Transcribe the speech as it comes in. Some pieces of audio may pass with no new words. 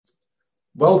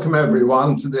Welcome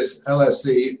everyone to this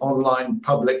LSE online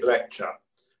public lecture,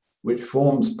 which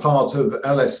forms part of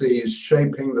LSE's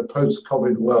Shaping the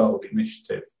Post-COVID World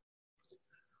initiative.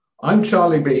 I'm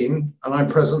Charlie Bean, and I'm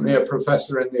presently a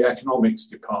professor in the economics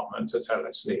department at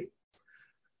LSE.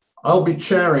 I'll be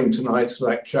chairing tonight's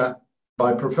lecture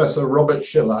by Professor Robert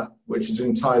Shiller, which is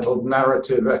entitled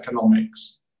Narrative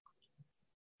Economics.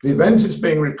 The event is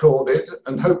being recorded,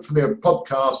 and hopefully a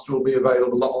podcast will be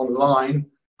available online,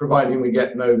 providing we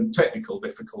get no technical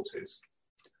difficulties.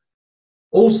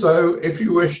 Also, if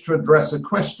you wish to address a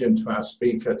question to our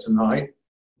speaker tonight,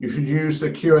 you should use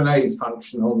the Q&A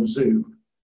function on Zoom.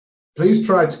 Please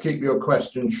try to keep your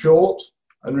question short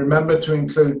and remember to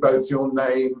include both your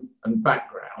name and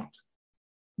background.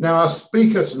 Now, our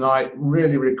speaker tonight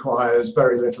really requires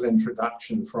very little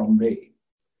introduction from me.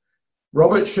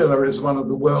 Robert Shiller is one of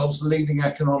the world's leading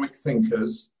economic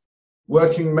thinkers,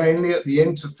 working mainly at the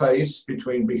interface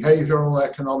between behavioral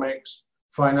economics,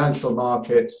 financial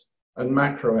markets, and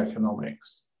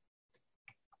macroeconomics.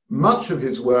 Much of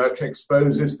his work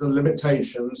exposes the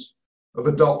limitations of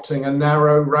adopting a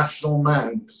narrow rational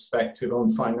man perspective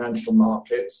on financial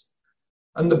markets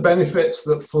and the benefits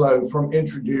that flow from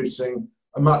introducing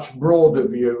a much broader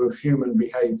view of human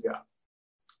behavior.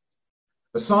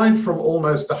 Aside from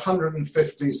almost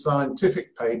 150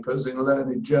 scientific papers in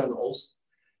learned journals,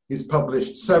 he's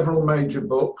published several major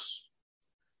books.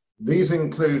 These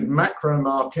include Macro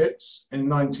Markets in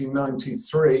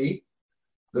 1993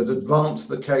 that advanced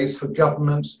the case for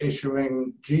governments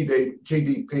issuing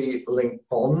GDP-linked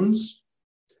bonds.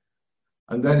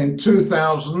 And then in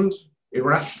 2000,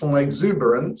 Irrational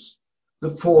Exuberance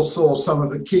that foresaw some of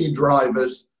the key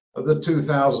drivers of the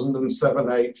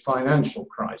 2007-08 financial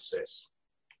crisis.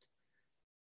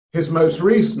 His most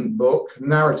recent book,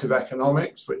 Narrative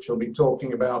Economics, which he'll be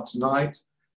talking about tonight,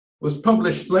 was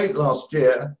published late last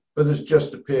year, but has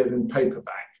just appeared in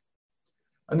paperback.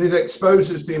 And it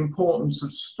exposes the importance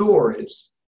of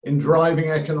stories in driving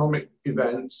economic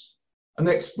events and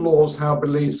explores how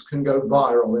beliefs can go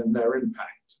viral in their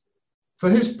impact. For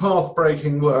his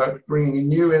path-breaking work, bringing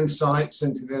new insights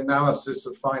into the analysis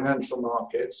of financial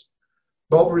markets,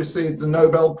 Bob received the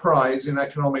Nobel Prize in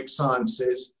Economic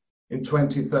Sciences in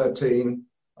 2013,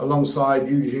 alongside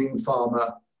Eugene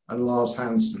Fama and Lars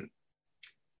Hansen.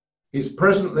 He's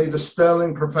presently the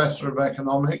Sterling Professor of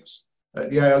Economics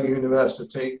at Yale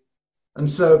University and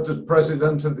served as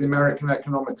President of the American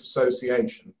Economic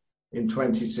Association in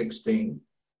 2016.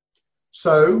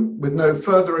 So, with no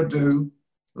further ado,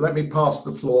 let me pass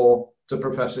the floor to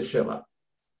Professor Shiller.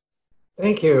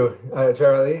 Thank you,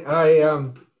 Charlie. I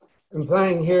am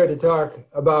planning here to talk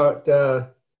about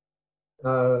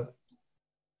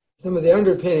some of the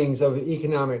underpinnings of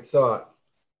economic thought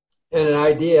and an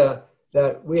idea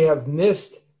that we have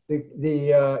missed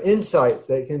the insights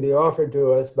that can be offered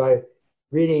to us by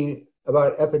reading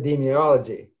about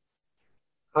epidemiology.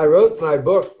 I wrote my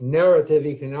book, Narrative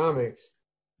Economics,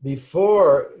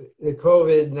 before the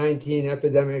COVID-19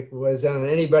 epidemic was on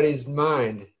anybody's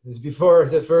mind. It was before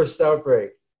the first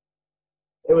outbreak.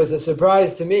 It was a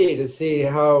surprise to me to see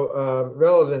how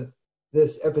relevant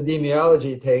this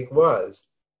epidemiology take was,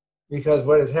 because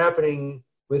what is happening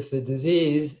with the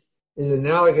disease is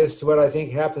analogous to what I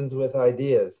think happens with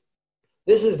ideas.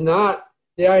 This is not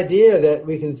the idea that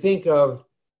we can think of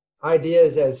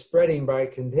ideas as spreading by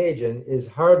contagion is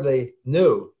hardly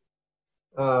new.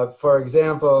 For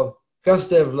example,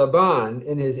 Gustave Le Bon,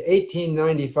 in his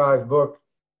 1895 book,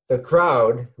 The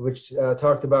Crowd, which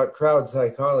talked about crowd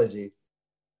psychology,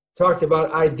 talked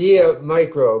about idea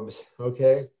microbes,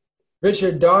 okay?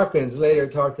 Richard Dawkins later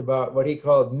talked about what he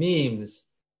called memes,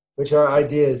 which are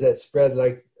ideas that spread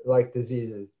like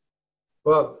diseases.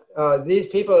 Well, these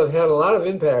people have had a lot of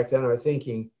impact on our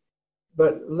thinking,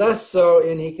 but less so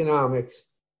in economics,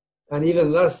 and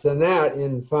even less than that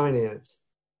in finance.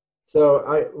 So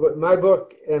my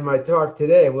book and my talk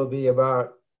today will be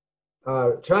about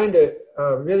trying to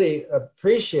really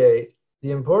appreciate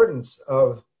the importance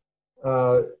of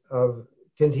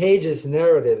contagious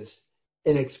narratives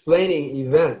in explaining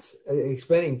events,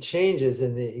 explaining changes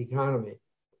in the economy.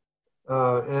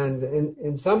 And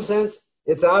in some sense,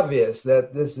 it's obvious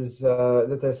that this is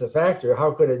that there's a factor. How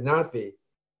could it not be?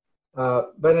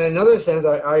 But in another sense,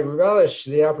 I relish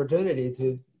the opportunity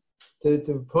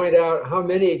to point out how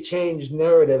many changed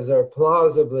narratives are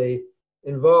plausibly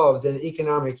involved in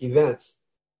economic events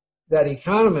that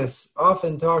economists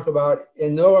often talk about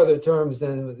in no other terms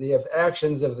than the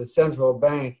actions of the central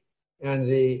bank and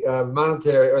the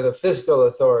monetary or the fiscal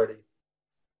authority.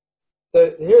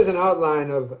 So here's an outline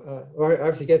of, I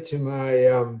have to get to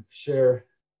my share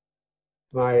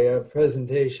my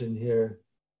presentation here.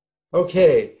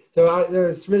 Okay, so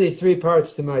there's really three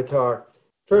parts to my talk.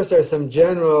 First are some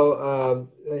general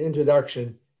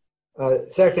introduction.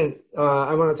 Second,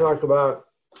 I want to talk about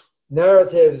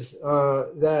narratives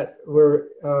that were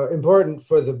important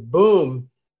for the boom,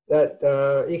 that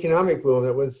economic boom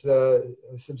that was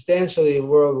substantially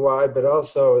worldwide, but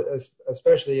also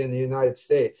especially in the United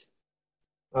States,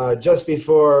 just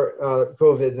before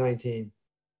COVID-19.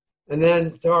 And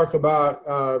then talk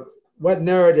about what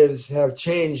narratives have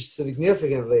changed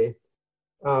significantly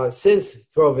since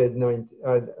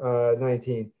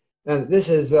COVID-19. And this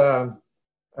is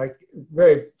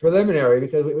very preliminary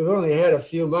because we've only had a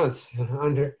few months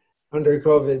under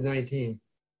COVID-19.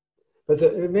 But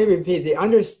maybe repeat,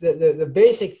 the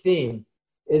basic theme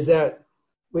is that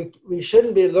we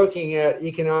shouldn't be looking at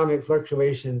economic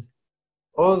fluctuations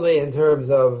only in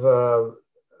terms of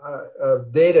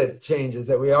data changes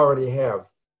that we already have.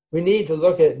 We need to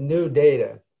look at new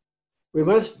data. We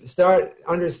must start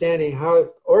understanding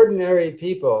how ordinary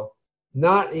people,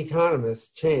 not economists,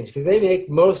 change, because they make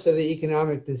most of the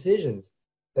economic decisions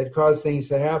that cause things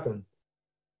to happen.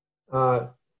 And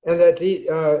that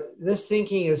this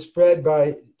thinking is spread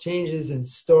by changes in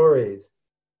stories.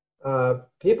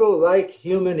 People like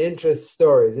human interest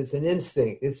stories. It's an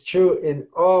instinct. It's true in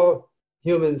all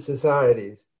human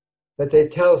societies, that they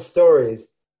tell stories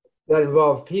that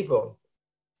involve people,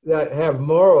 that have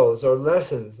morals or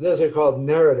lessons. Those are called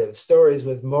narratives, stories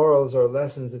with morals or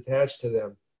lessons attached to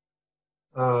them.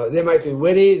 They might be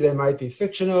witty, they might be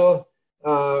fictional,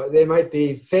 they might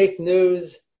be fake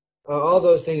news. All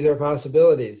those things are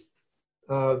possibilities.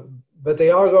 But they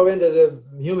all go into the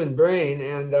human brain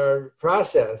and are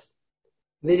processed,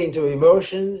 leading to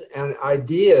emotions and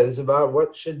ideas about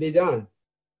what should be done.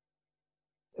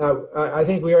 I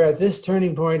think we are at this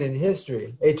turning point in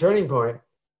history, a turning point,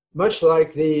 much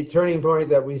like the turning point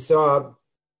that we saw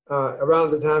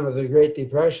around the time of the Great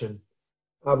Depression,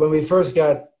 when we first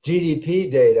got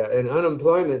GDP data and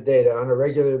unemployment data on a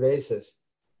regular basis.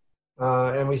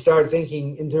 And we started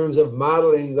thinking in terms of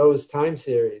modeling those time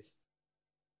series.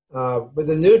 But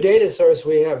the new data source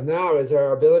we have now is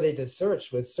our ability to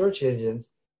search with search engines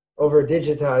over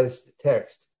digitized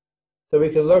text. So we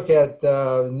can look at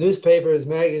newspapers,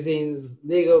 magazines,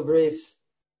 legal briefs,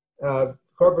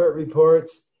 corporate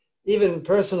reports, even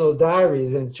personal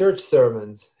diaries and church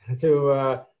sermons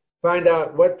to find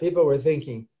out what people were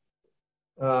thinking.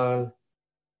 So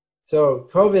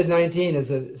COVID-19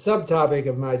 is a subtopic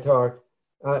of my talk,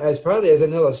 as partly as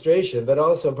an illustration, but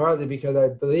also partly because I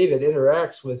believe it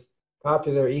interacts with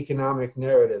popular economic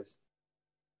narratives.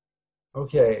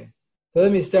 Okay, so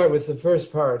let me start with the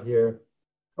first part here.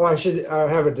 Oh, I should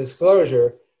have a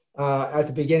disclosure at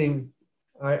the beginning.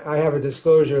 I have a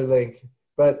disclosure link,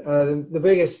 but the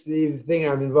biggest thing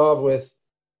I'm involved with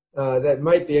that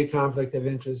might be a conflict of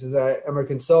interest is I am a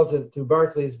consultant to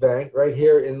Barclays Bank right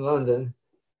here in London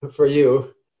for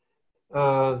you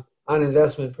on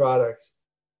investment products.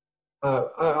 I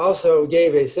also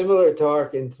gave a similar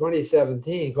talk in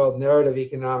 2017 called Narrative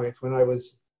Economics when I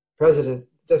was president,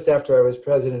 just after I was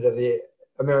president of the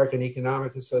American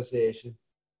Economic Association.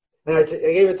 And I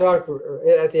gave a talk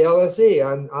at the LSE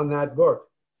on that book.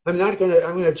 I'm going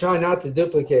to try not to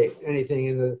duplicate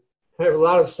anything I have a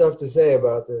lot of stuff to say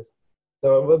about this,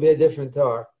 so it will be a different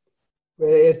talk.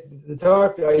 The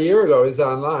talk a year ago is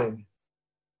online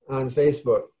on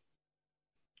Facebook.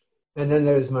 And then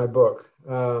there's my book.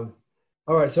 All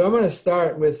right, so I'm going to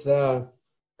start with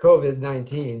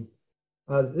COVID-19.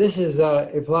 This is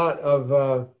a plot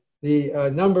of the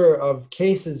number of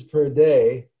cases per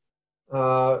day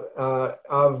of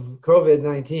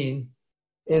COVID-19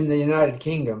 in the United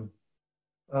Kingdom.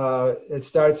 It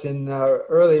starts in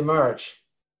early March,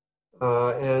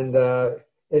 and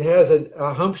it has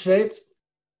a hump shape,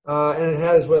 and it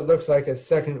has what looks like a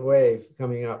second wave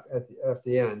coming up at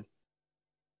the end.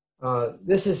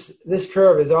 This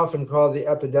curve is often called the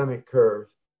epidemic curve.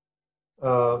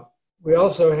 We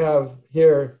also have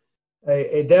here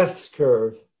a deaths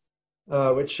curve,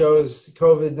 which shows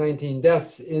COVID-19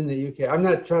 deaths in the UK. I'm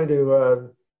not trying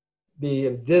to be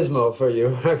dismal for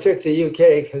you. I picked the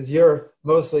UK because you're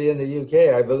mostly in the UK,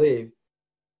 I believe.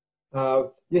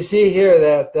 You see here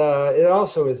that it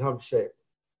also is hump-shaped.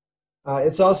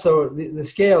 It's also, the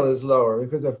scale is lower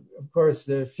because of course,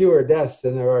 there are fewer deaths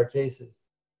than there are cases.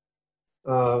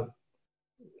 But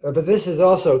this is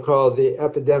also called the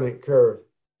epidemic curve.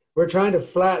 We're trying to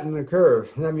flatten the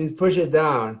curve. That means push it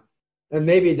down and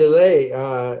maybe delay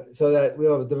so that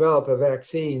we'll develop a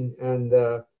vaccine and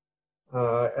a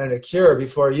cure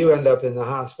before you end up in the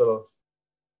hospital.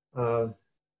 But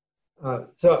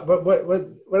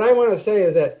what I want to say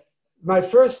is that my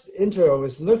first intro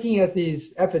was looking at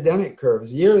these epidemic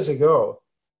curves years ago,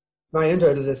 my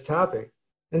intro to this topic,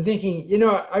 and thinking,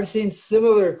 I've seen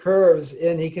similar curves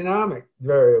in economic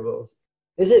variables.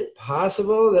 Is it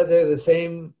possible that they're the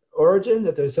same origin,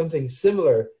 that there's something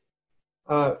similar?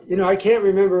 I can't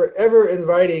remember ever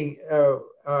inviting a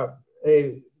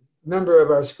member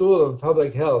of our School of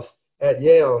Public Health at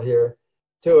Yale here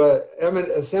to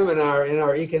a seminar in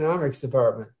our economics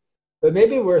department. But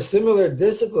maybe we're similar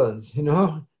disciplines,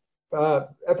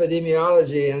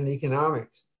 epidemiology and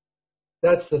economics.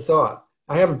 That's the thought.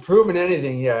 I haven't proven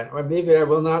anything yet, or maybe I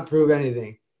will not prove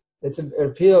anything. It's an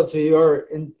appeal to your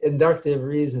inductive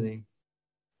reasoning.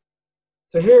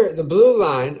 So here, the blue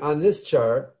line on this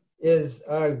chart is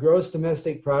gross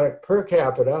domestic product per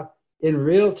capita in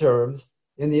real terms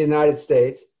in the United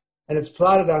States, and it's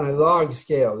plotted on a log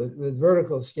scale. The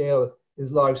vertical scale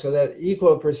is log, so that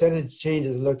equal percentage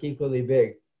changes look equally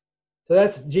big. So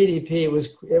that's GDP.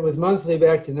 It was monthly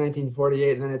back to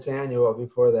 1948, and then it's annual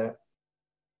before that.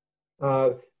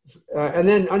 And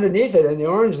then underneath it, in the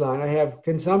orange line, I have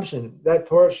consumption, that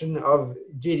portion of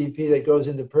GDP that goes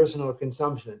into personal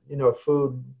consumption,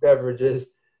 food, beverages,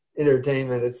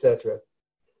 entertainment, etc.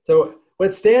 So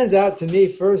what stands out to me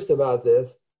first about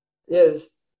this is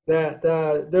that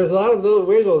there's a lot of little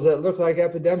wiggles that look like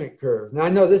epidemic curves. Now, I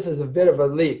know this is a bit of a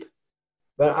leap,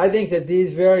 but I think that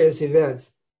these various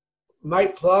events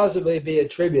might plausibly be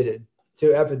attributed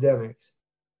to epidemics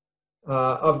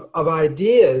of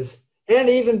ideas and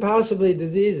even possibly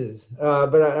diseases,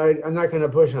 but I'm not going to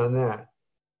push on that.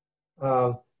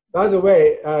 By the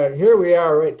way, here we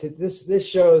are, right? This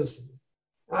shows,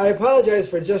 I apologize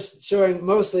for just showing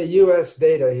mostly US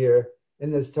data here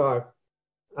in this talk.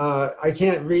 I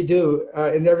can't redo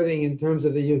in everything in terms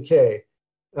of the UK,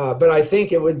 but I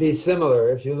think it would be similar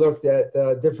if you looked at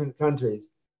different countries.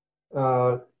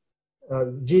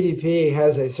 GDP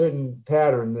has a certain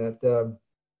pattern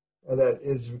that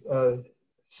is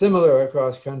similar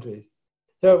across countries.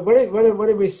 So what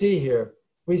do we see here?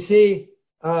 We see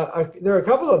there are a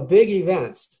couple of big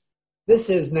events. This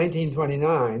is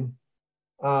 1929,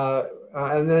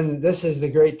 and then this is the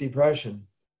Great Depression.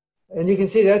 And you can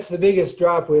see that's the biggest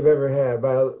drop we've ever had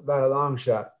by a long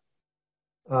shot.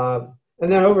 And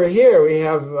then over here we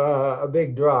have a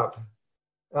big drop.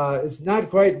 It's not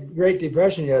quite Great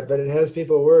Depression yet, but it has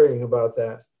people worrying about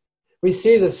that. We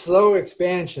see the slow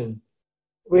expansion.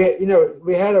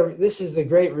 This is the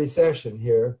Great Recession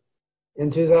here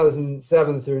in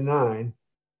 2007 through 9.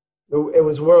 It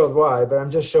was worldwide, but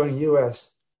I'm just showing US.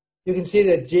 You can see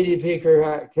that GDP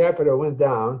per capita went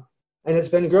down, and it's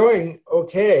been growing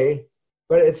okay,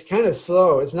 but it's kind of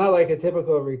slow. It's not like a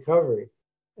typical recovery.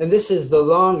 And this is the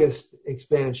longest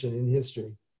expansion in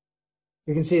history.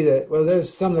 You can see that, well,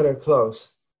 there's some that are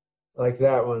close, like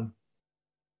that one.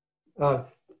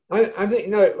 I think,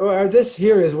 this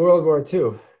here is World War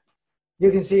II.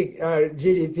 You can see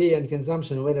GDP and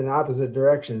consumption went in opposite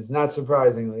directions, not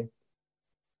surprisingly.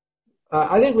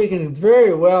 I think we can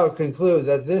very well conclude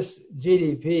that this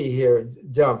GDP here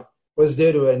jump was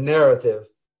due to a narrative.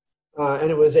 And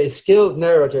it was a skilled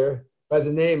narrator by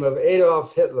the name of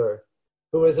Adolf Hitler,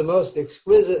 who was the most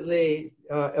exquisitely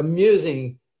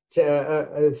amusing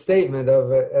statement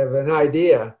of an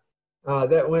idea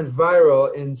that went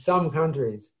viral in some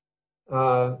countries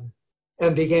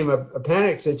and became a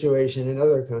panic situation in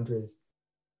other countries.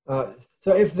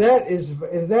 So if that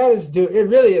is due, it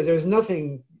really is. There's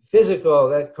nothing physical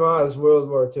that caused World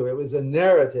War II. It was a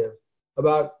narrative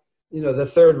about the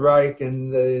Third Reich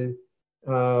and the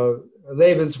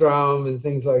Lebensraum and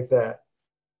things like that.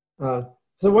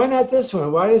 So why not this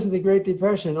one? Why isn't the Great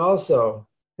Depression also?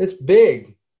 It's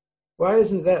big. Why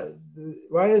isn't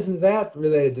that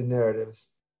related to narratives?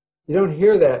 You don't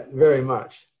hear that very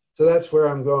much. So that's where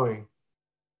I'm going.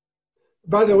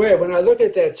 By the way, when I look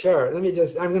at that chart, I'm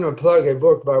going to plug a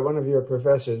book by one of your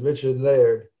professors, Richard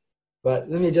Layard. But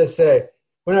let me just say,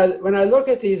 when I look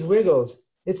at these wiggles,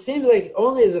 it seems like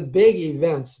only the big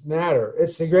events matter.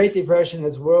 It's the Great Depression,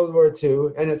 it's World War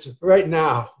II, and it's right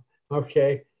now,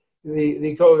 okay,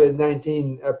 the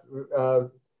COVID-19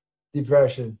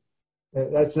 depression.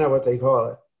 That's not what they call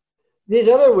it. These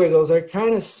other wiggles are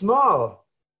kind of small.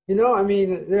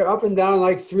 They're up and down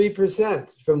like 3%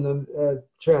 from the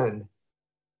trend.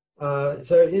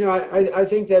 I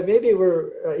think that maybe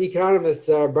economists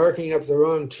are barking up the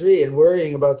wrong tree and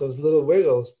worrying about those little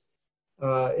wiggles.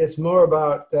 It's more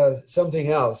about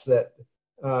something else and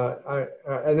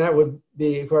that would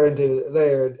be, according to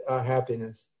Layard,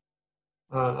 happiness.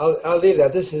 I'll leave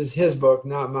that. This is his book,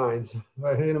 not mine. So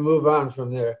I'm going to move on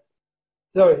from there.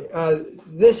 So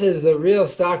this is the real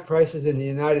stock prices in the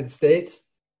United States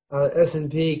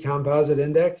S&P Composite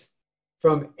Index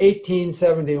from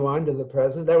 1871 to the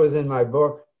present. That was in my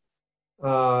book.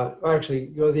 Actually,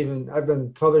 it goes even, I've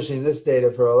been publishing this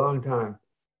data for a long time.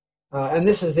 And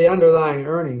this is the underlying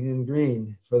earnings in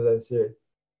green for the series.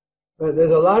 But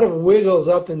there's a lot of wiggles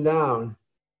up and down.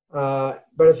 But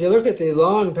if you look at the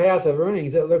long path of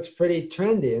earnings, it looks pretty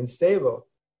trendy and stable.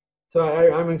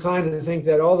 So I'm inclined to think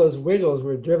that all those wiggles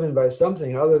were driven by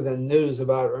something other than news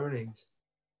about earnings.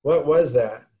 What was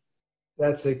that?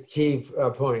 That's a key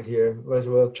point here, which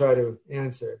we'll try to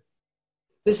answer.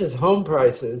 This is home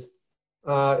prices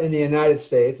in the United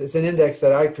States. It's an index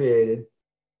that I created.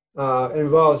 It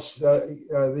involves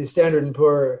the Standard &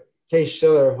 Poor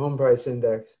Case-Shiller Home Price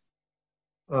Index.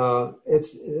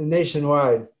 It's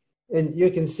nationwide. And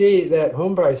you can see that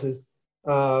home prices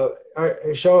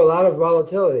show a lot of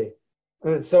volatility.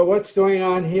 And so what's going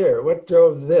on here? What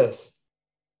drove this?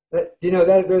 You know,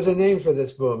 that there's a name for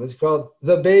this boom. It's called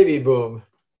the baby boom.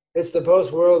 It's the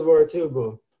post-World War II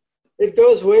boom. It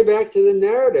goes way back to the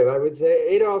narrative. I would say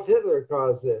Adolf Hitler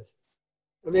caused this.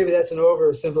 Or maybe that's an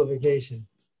oversimplification.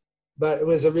 But it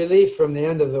was a relief from the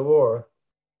end of the war.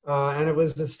 And it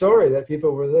was the story that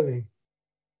people were living.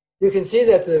 You can see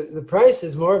that the price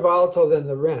is more volatile than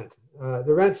the rent.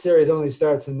 The rent series only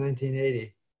starts in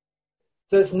 1980.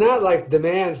 So it's not like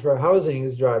demand for housing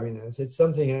is driving this. It's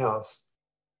something else.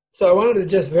 So I wanted to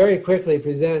just very quickly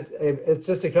present, it's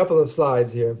just a couple of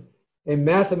slides here, a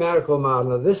mathematical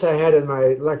model. This I had in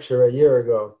my lecture a year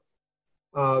ago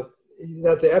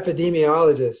that the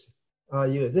epidemiologists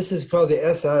use. This is called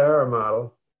the SIR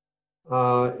model.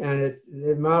 And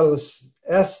it models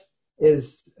S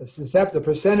is the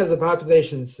percent of the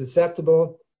population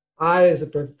susceptible, I is the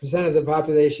percent of the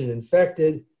population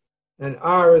infected, and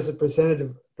R is the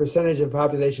percentage of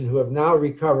population who have now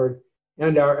recovered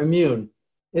and are immune.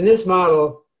 In this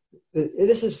model,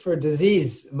 this is for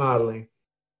disease modeling.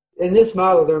 In this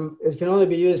model, it can only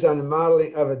be used on the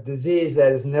modeling of a disease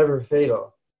that is never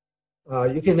fatal.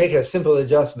 You can make a simple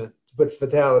adjustment to put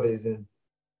fatalities in.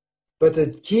 But the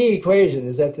key equation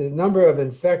is that the number of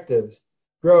infectives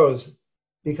grows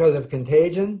because of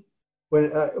contagion.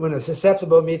 When a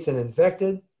susceptible meets an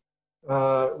infected,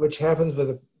 which happens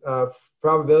with a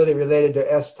probability related to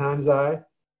S times I,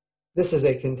 this is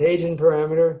a contagion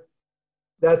parameter.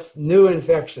 That's new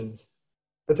infections.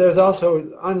 But there's also,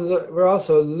 we're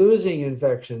also losing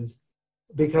infections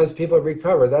because people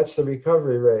recover. That's the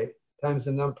recovery rate times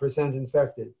the percent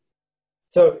infected.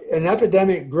 So an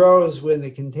epidemic grows when the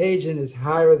contagion is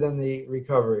higher than the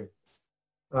recovery,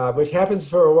 which happens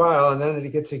for a while and then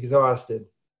it gets exhausted.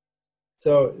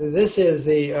 So this is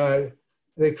the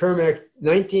Kermack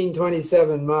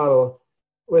 1927 model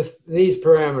with these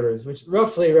parameters, which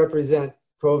roughly represent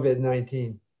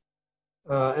COVID-19.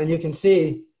 And you can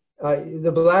see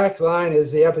the black line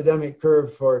is the epidemic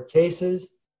curve for cases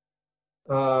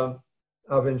no,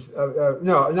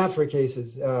 not for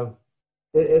cases.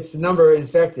 It's the number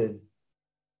infected.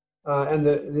 And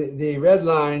the red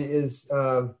line is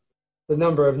the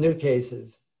number of new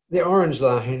cases. The orange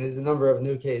line is the number of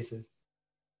new cases.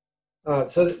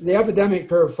 So the epidemic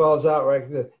curve falls out right.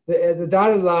 The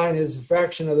dotted line is a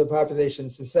fraction of the population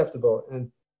susceptible,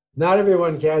 and not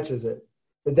everyone catches it.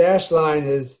 The dashed line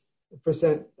is the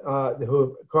percent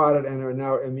who caught it and are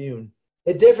now immune.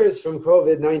 It differs from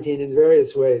COVID-19 in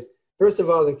various ways. First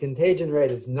of all, the contagion rate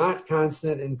is not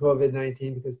constant in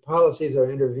COVID-19 because policies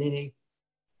are intervening.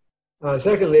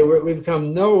 Secondly, we've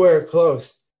come nowhere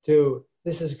close to,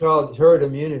 this is called herd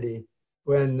immunity,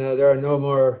 when there are no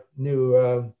more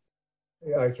new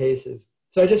cases.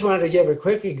 So I just wanted to give a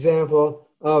quick example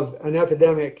of an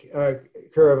epidemic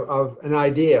curve of an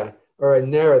idea or a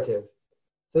narrative.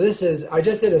 So this is, I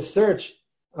just did a search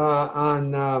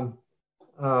on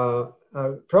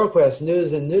ProQuest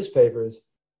news and newspapers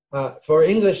for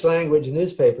English language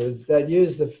newspapers that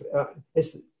use the,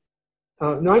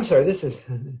 no, I'm sorry, this is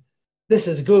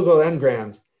Google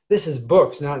Ngrams. This is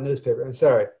books, not newspaper, I'm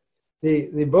sorry.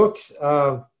 The books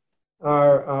it's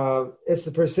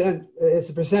the percent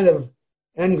of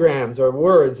Ngrams or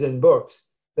words in books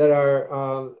that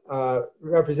are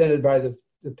represented by the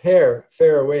pair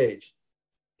fair wage.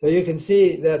 So you can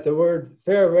see that the word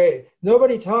fair wage,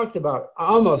 nobody talked about,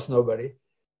 almost nobody.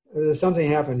 There's something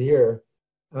happened here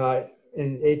in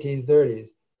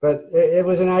 1830s, but it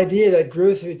was an idea that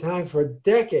grew through time for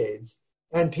decades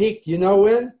and peaked, you know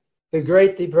when? The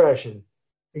Great Depression.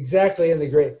 Exactly in the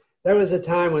Great, that was a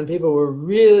time when people were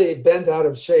really bent out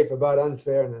of shape about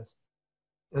unfairness,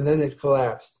 and then it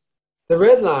collapsed. The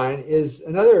red line is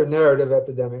another narrative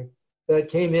epidemic that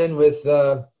came in with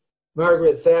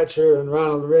Margaret Thatcher and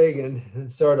Ronald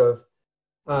Reagan, sort of.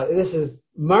 This is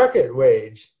market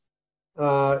wage.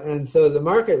 And so the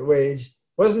market wage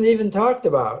wasn't even talked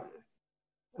about.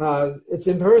 It's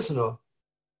impersonal.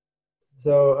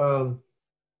 So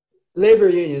labor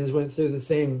unions went through the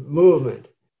same movement.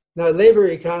 Now, labor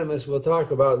economists will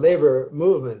talk about labor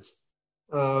movements,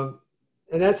 and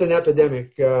that's an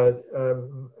epidemic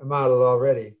model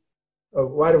already.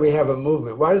 Why do we have a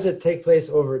movement? Why does it take place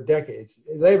over decades?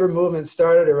 Labor movement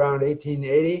started around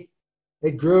 1880.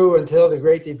 It grew until the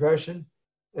Great Depression,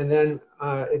 and then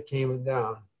it came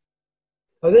down.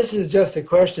 Well, this is just a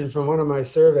question from one of my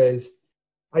surveys.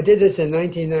 I did this in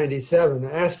 1997,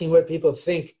 asking what people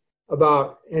think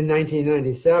about in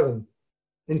 1997,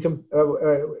 and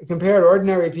compared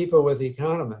ordinary people with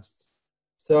economists.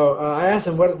 So I asked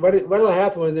them, what will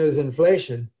happen when there's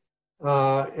inflation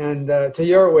and to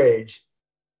your wage?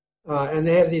 And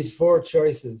they have these four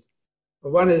choices.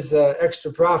 One is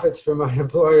extra profits for my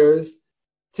employers.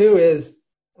 Two is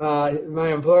my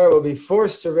employer will be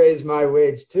forced to raise my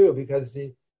wage too, because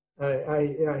he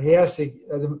has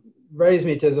to raise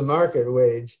me to the market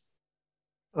wage.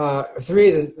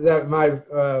 Three, that my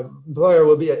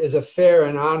employer is a fair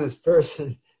and honest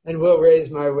person and will raise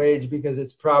my wage because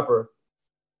it's proper.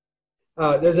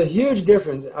 There's a huge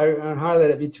difference, I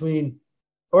highlight it, between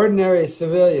ordinary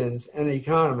civilians and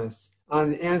economists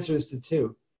on answers to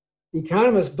two.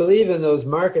 Economists believe in those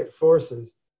market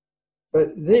forces,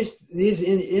 but these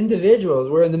individuals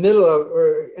were in the middle of,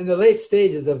 or in the late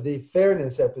stages of the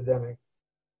fairness epidemic,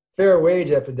 fair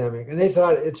wage epidemic, and they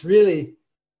thought it's really,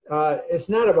 it's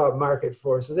not about market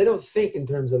forces. They don't think in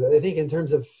terms of that. They think in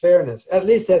terms of fairness, at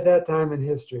least at that time in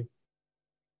history.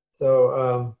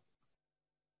 So,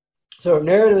 so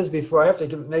narratives before, I have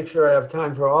to make sure I have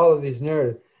time for all of these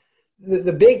narratives.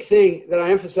 The big thing that I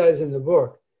emphasize in the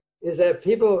book is that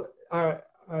people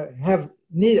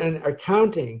need an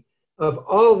accounting of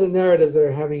all the narratives that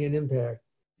are having an impact,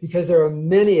 because there are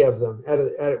many of them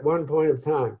at one point of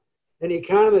time. And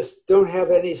economists don't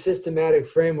have any systematic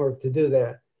framework to do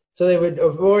that. So they would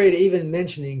avoid even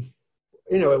mentioning,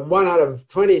 1 out of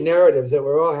 20 narratives that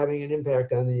were all having an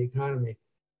impact on the economy.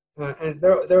 And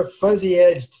they're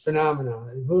fuzzy-edged phenomena.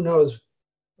 Who knows?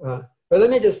 But let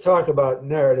me just talk about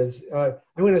narratives. I'm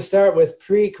going to start with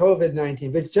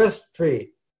pre-COVID-19, but just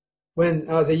pre, when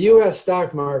the U.S.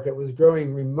 stock market was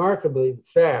growing remarkably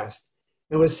fast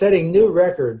and was setting new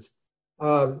records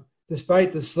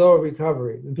despite the slow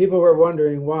recovery. And people were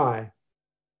wondering why.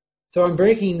 So I'm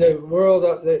breaking the world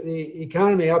up, the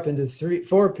economy up into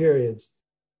four periods: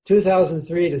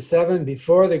 2003 to 7,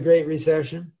 before the Great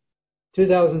Recession;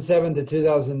 2007 to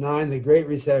 2009, the Great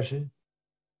Recession;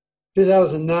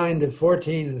 2009 to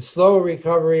 14, the slow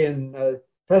recovery and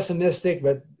pessimistic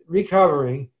but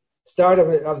recovering start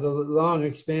of the long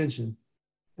expansion.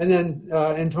 And then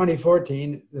in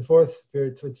 2014, the fourth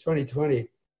period, 2020,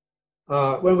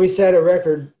 when we set a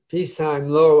record peacetime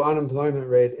low unemployment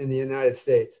rate in the United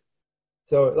States.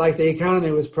 So like the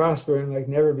economy was prospering like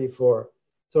never before.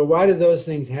 So why did those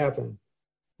things happen?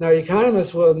 Now,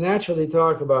 economists will naturally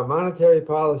talk about monetary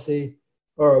policy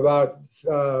or about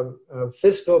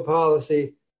fiscal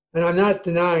policy, and I'm not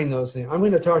denying those things. I'm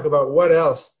going to talk about what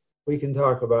else we can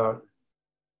talk about.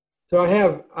 So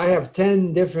I have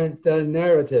 10 different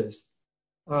narratives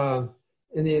for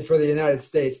the United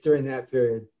States during that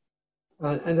period.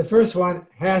 And the first one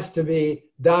has to be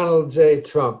Donald J.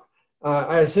 Trump.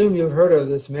 I assume you've heard of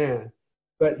this man,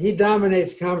 but he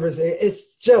dominates conversation. It's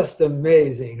just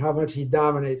amazing how much he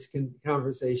dominates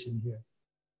conversation here.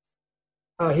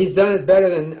 He's done it better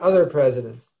than other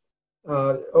presidents.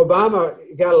 Obama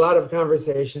got a lot of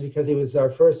conversation because he was our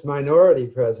first minority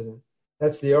president.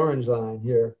 That's the orange line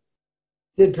here.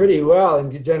 Did pretty well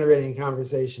in generating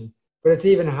conversation, but it's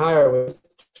even higher with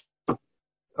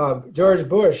George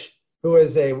Bush, who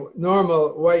is a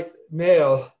normal white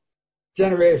male,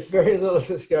 generated very little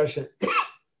discussion.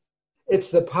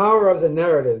 It's the power of the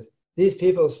narrative. These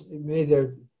people made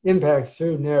their impact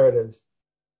through narratives.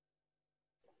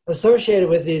 Associated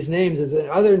with these names is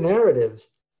other narratives,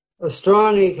 a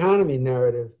strong economy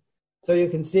narrative. So you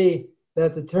can see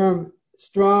that the term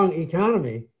strong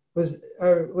economy was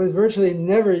virtually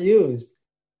never used.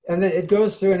 And then it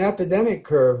goes through an epidemic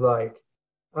curve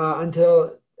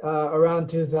until around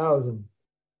 2000.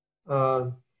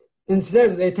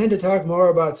 Instead, they tend to talk more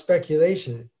about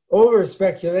speculation, over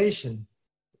speculation.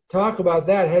 Talk about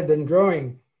that had been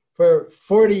growing for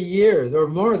 40 years or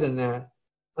more than that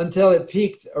until it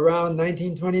peaked around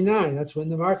 1929. That's when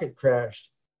the market crashed.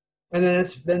 And then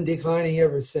it's been declining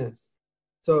ever since.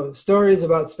 So stories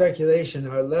about speculation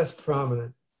are less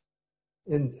prominent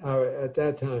at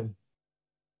that time.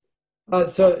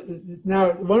 So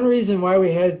now, one reason why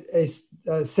we had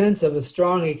a sense of a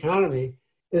strong economy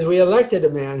is we elected a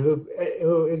man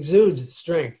who exudes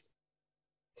strength.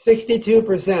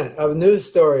 62% of news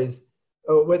stories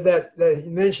with that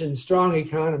mentioned strong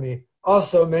economy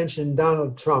also mentioned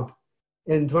Donald Trump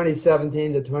in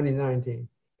 2017 to 2019.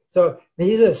 So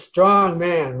he's a strong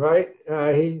man, right?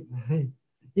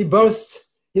 He boasts.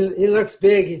 He looks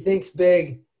big. He thinks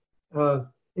big.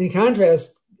 In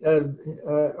contrast,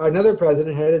 another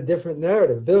president had a different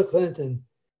narrative. Bill Clinton.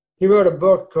 He wrote a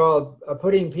book called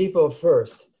Putting People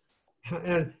First.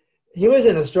 And he was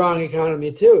in a strong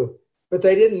economy too, but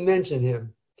they didn't mention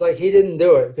him. It's like he didn't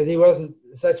do it because he wasn't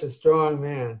such a strong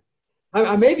man.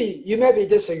 You may be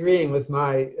disagreeing with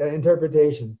my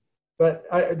interpretation, but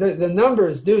the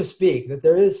numbers do speak that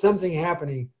there is something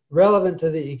happening relevant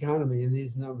to the economy in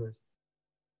these numbers.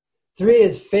 3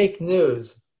 is fake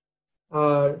news.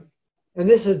 And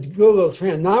this is Google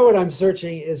Trend. Now what I'm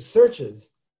searching is searches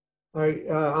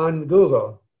on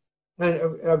Google.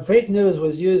 And fake news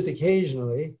was used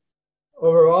occasionally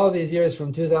over all these years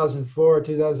from 2004,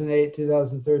 2008,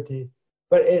 2013.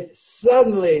 But it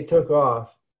suddenly took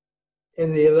off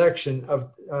in the election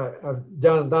of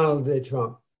Donald J.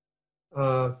 Trump.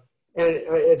 And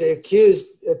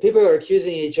people are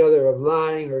accusing each other of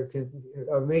lying or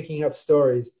of making up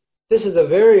stories. This is a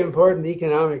very important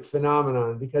economic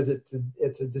phenomenon because it's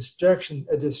a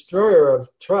destroyer of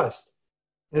trust.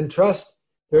 And trust,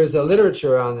 there is a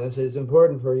literature on this, is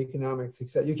important for economic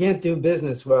success. You can't do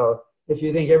business well if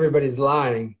you think everybody's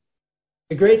lying.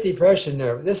 The Great Depression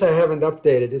there, this I haven't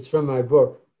updated, it's from my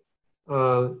book.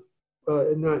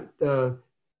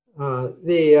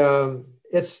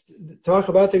 It's talk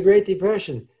about the Great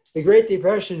Depression. The Great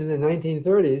Depression in the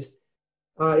 1930s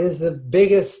is the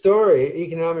biggest story,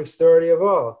 economic story of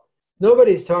all.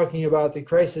 Nobody's talking about the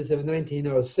crisis of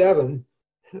 1907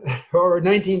 or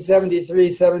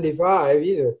 1973-75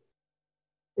 either.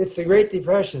 It's the Great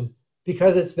Depression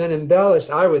because it's been embellished,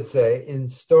 I would say, in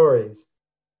stories.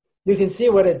 You can see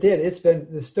what it did.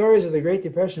 The stories of the Great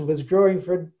Depression was growing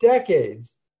for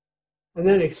decades and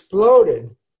then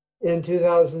exploded in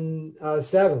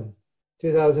 2007,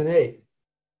 2008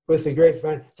 with the Great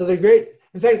Financial. So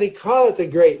in fact, they call it the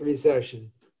Great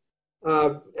Recession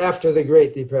after the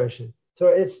Great Depression. So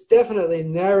it's definitely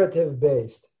narrative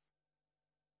based.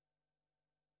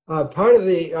 Part of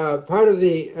the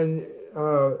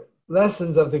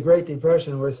lessons of the Great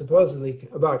Depression were supposedly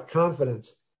about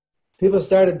confidence. People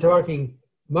started talking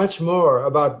much more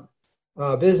about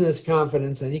business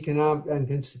confidence and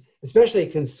especially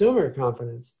consumer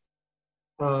confidence.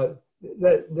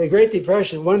 The Great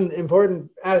Depression, one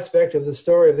important aspect of the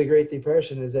story of the Great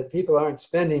Depression is that people aren't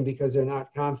spending because they're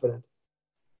not confident.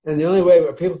 And the only way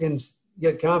where people can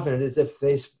get confident is if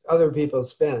other people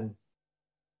spend.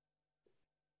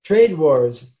 Trade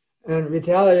wars and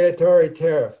retaliatory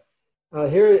tariff.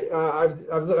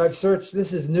 I've searched,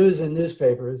 this is news and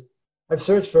newspapers. I've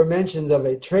searched for mentions of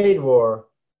a trade war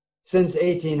since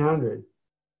 1800.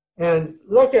 And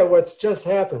look at what's just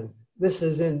happened. This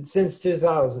is since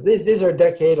 2000. These are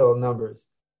decadal numbers.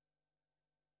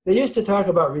 They used to talk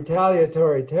about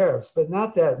retaliatory tariffs, but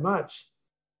not that much.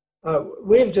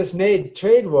 We've just made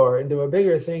trade war into a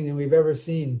bigger thing than we've ever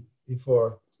seen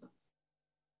before.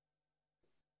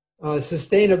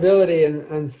 Sustainability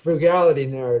and frugality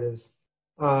narratives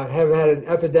have had an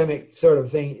epidemic sort of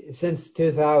thing since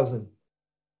 2000.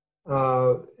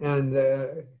 And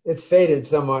it's faded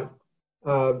somewhat,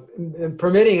 and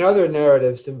permitting other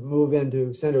narratives to move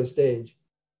into center stage.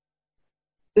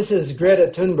 This is Greta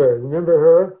Thunberg. Remember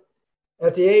her?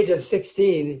 At the age of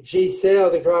 16, she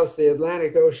sailed across the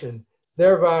Atlantic Ocean,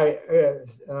 thereby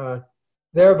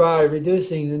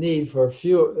reducing the need for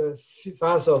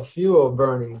fossil fuel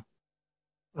burning.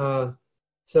 Where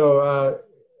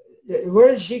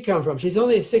did she come from? She's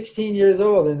only 16 years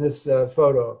old in this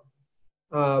photo.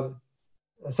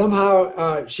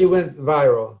 Somehow she went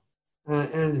viral.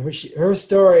 And her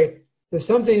story, there's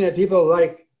something that people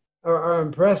like are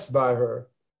impressed by her.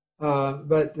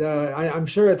 But I'm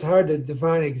sure it's hard to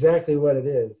define exactly what it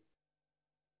is.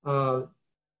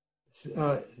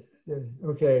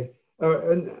 Okay.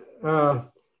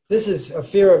 This is a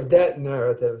fear of debt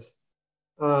narrative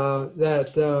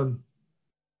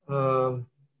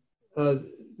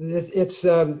it's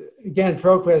again,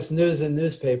 ProQuest News and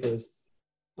newspapers.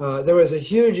 There was a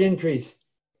huge increase.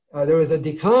 There was a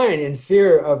decline in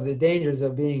fear of the dangers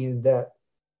of being in debt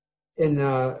in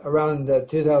around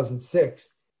 2006.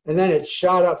 And then it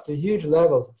shot up to huge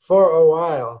levels for a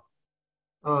while.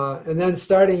 And then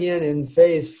starting in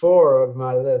phase 4 of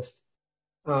my list,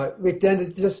 we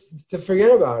tended just to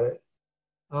forget about it.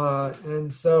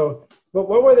 And so, but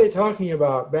what were they talking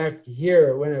about back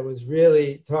here when it was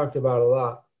really talked about a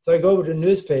lot? So I go to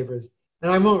newspapers,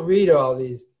 and I won't read all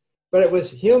these, but it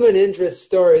was human interest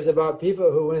stories about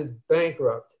people who went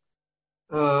bankrupt.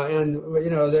 And, you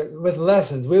know, with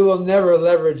lessons. We will never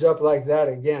leverage up like that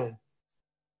again.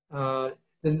 The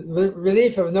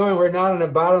relief of knowing we're not in a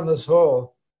bottomless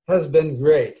hole has been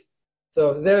great.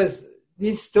 So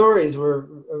these stories were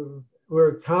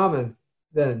common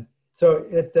then. So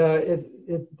it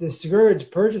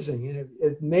discouraged purchasing, and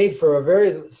it made for a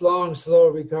very long, slow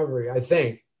recovery, I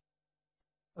think.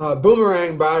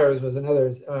 Boomerang buyers was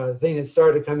another thing that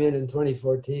started to come in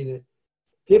 2014.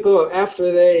 People,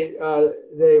 after they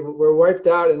were wiped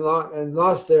out and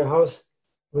lost their house,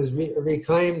 was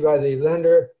reclaimed by the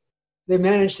lender, they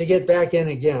managed to get back in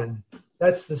again.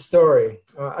 That's the story,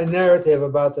 a narrative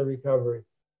about the recovery.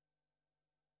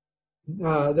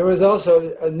 There was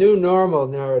also a new normal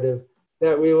narrative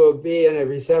that we will be in a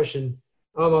recession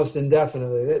almost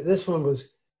indefinitely. This one was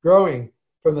growing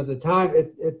from the time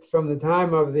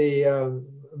of the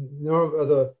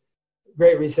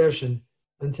Great Recession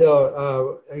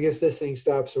until I guess this thing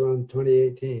stops around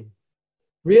 2018.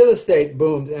 Real estate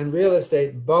boomed and real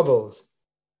estate bubbles.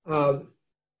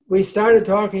 We started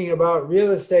talking about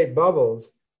real estate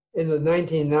bubbles in the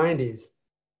 1990s.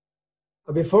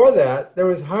 Before that, there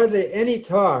was hardly any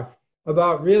talk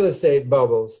about real estate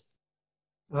bubbles.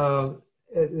 They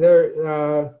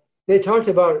talked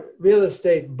about real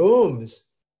estate booms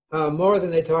more than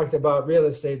they talked about real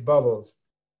estate bubbles.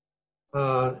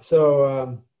 I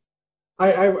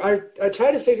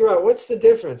try to figure out what's the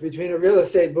difference between a real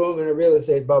estate boom and a real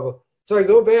estate bubble. So I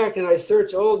go back and I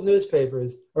search old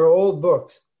newspapers or old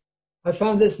books. I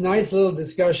found this nice little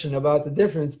discussion about the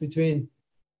difference between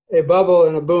a bubble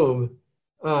and a boom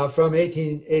from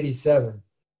 1887.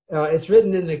 It's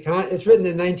written in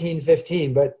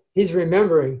 1915, but he's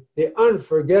remembering the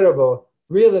unforgettable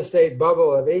real estate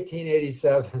bubble of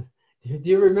 1887. Do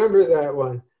you remember that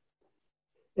one?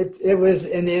 It was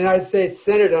in the United States,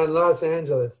 centered on Los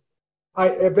Angeles.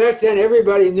 Back then,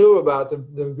 everybody knew about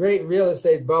the great real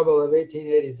estate bubble of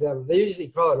 1887. They usually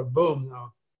call it a boom,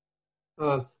 though.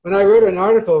 When I wrote an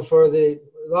article for the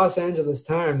Los Angeles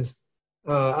Times,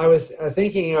 I was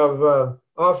thinking of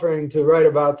offering to write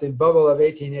about the bubble of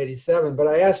 1887, but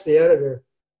I asked the editor,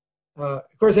 of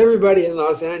course, everybody in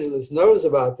Los Angeles knows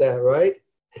about that, right?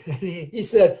 And he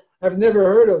said, I've never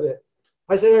heard of it.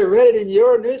 I said, I read it in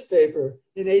your newspaper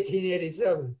in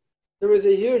 1887. There was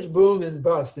a huge boom and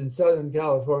bust in Southern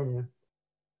California.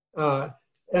 But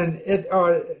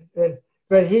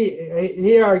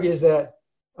he argues that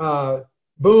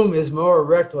boom is more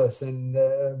reckless and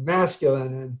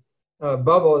masculine, and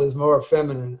bubble is more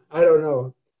feminine. I don't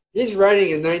know. He's writing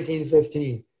in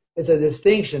 1915. It's a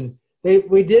distinction.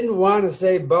 We didn't want to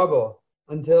say bubble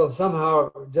until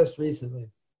somehow just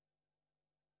recently.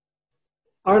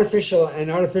 Artificial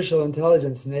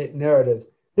intelligence narratives.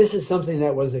 This is something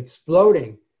that was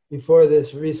exploding before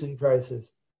this recent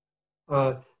crisis.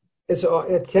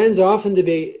 It tends often to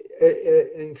be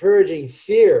encouraging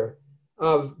fear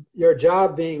of your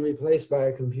job being replaced by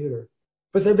a computer.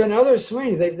 But there have been other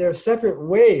swings. There are separate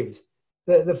waves.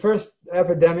 The first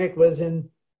epidemic was in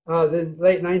the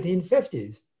late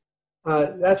 1950s.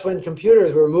 That's when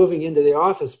computers were moving into the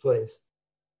office place.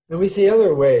 And we see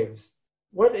other waves.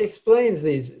 What explains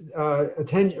these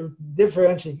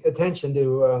differentiating attention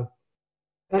to,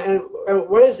 and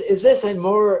what is this a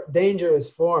more dangerous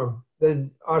form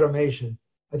than automation?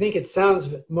 I think it sounds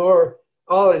more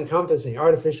all-encompassing,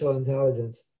 artificial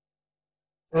intelligence.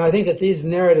 And I think that these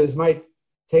narratives might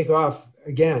take off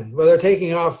again. Well, they're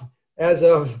taking off as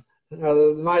of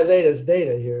my latest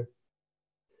data here.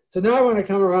 So now I want to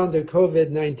come around to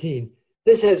COVID-19.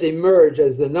 This has emerged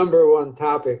as the #1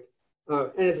 topic.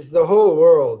 And it's the whole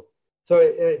world. So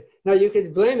now you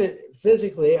could blame it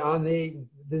physically on the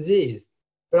disease,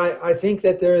 but I think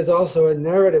that there is also a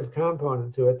narrative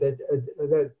component to it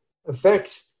that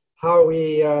affects how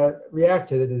we react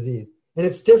to the disease. And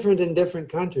it's different in different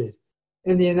countries.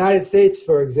 In the United States,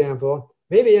 for example,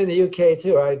 maybe in the UK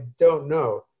too, I don't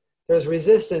know, there's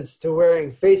resistance to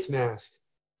wearing face masks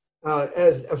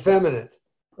as effeminate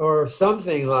or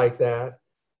something like that.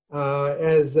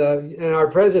 And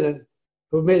our president,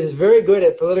 who is very good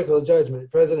at political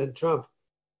judgment, President Trump,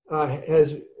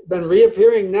 has been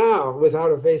reappearing now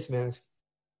without a face mask,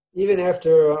 even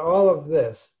after all of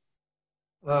this.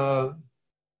 So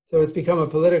it's become a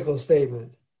political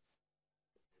statement.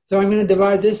 So I'm going to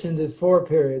divide this into 4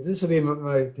 periods. This will be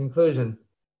my conclusion.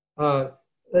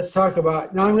 Let's talk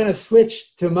about, now I'm going to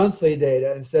switch to monthly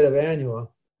data instead of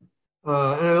annual. And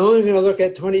I'm only going to look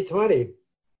at 2020.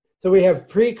 So we have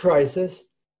pre-crisis.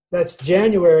 That's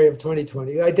January of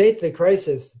 2020. I date the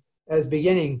crisis as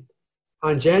beginning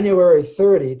on January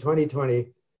 30,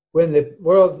 2020, when the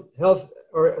World Health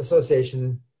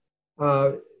Association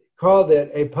called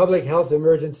it a public health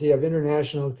emergency of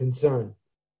international concern.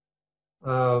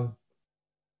 And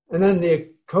then the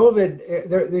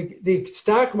COVID, the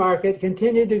stock market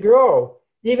continued to grow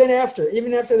even after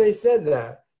they said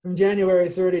that, from January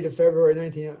 30 to February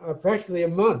 19, practically a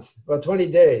month, about 20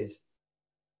 days.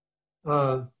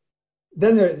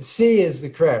 Then the C is the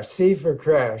crash, C for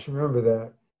crash, remember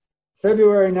that.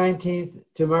 February 19th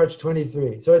to March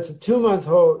 23. So it's a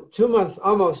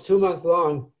almost 2 month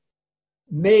long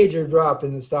major drop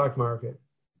in the stock market.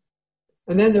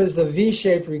 And then there's the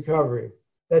V-shaped recovery.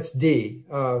 That's D.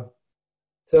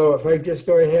 So if I just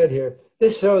go ahead here,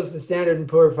 this shows the Standard &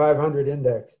 Poor's 500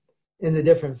 index in the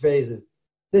different phases.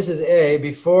 This is A,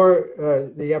 before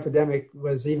the epidemic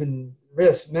was even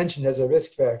mentioned as a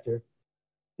risk factor.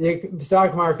 The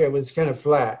stock market was kind of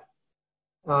flat.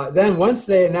 Then once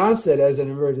they announced it as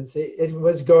an emergency, it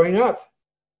was going up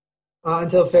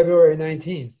until February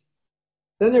 19th.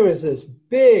 Then there was this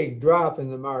big drop in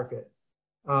the market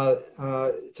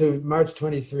to March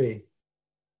 23.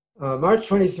 March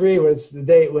 23 was the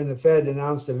date when the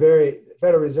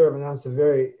Federal Reserve announced a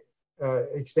very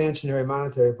expansionary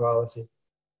monetary policy.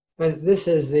 And this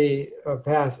is the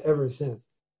path ever since,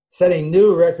 setting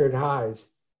new record highs.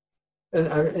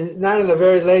 And not in the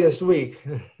very latest week,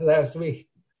 last week,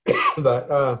 but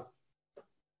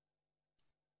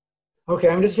okay,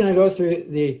 I'm just going to go through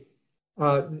these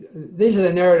are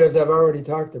the narratives I've already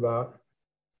talked about.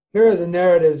 Here are the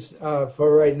narratives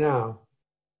for right now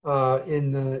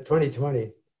in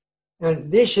 2020.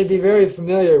 And these should be very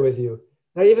familiar with you.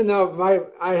 Now, even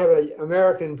though I have an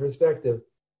American perspective,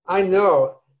 I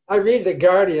read The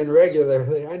Guardian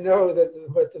regularly. I know that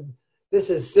this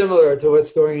is similar to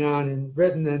what's going on in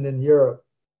Britain and in Europe.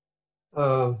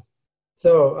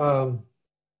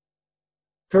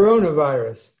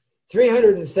 Coronavirus,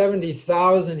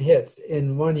 370,000 hits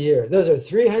in 1 year. Those are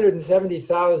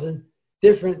 370,000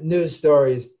 different news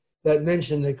stories that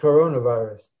mention the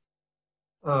coronavirus.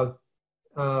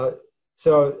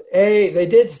 So they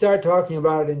did start talking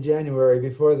about it in January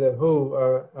before the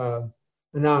WHO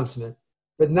announcement,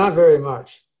 but not very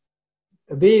much.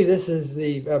 B, this is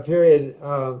the period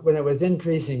when it was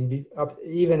increasing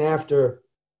even after.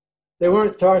 They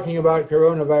weren't talking about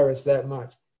coronavirus that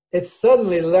much. It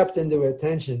suddenly leapt into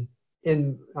attention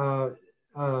in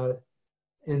the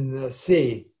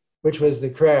C, which was the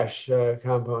crash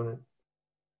component.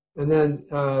 And then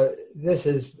this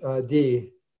is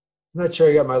D. I'm not sure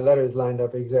I got my letters lined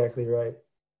up exactly right.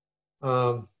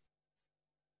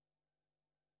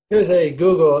 Here's a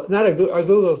Google, a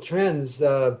Google Trends.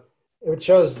 It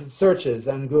shows searches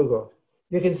on Google.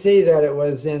 You can see that it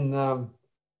was in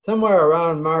somewhere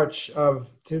around March of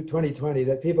 2020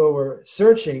 that people were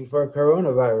searching for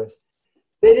coronavirus.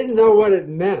 They didn't know what it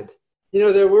meant. You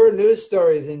know, there were news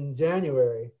stories in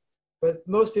January, but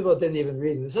most people didn't even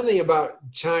read them. Something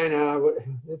about China,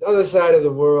 the other side of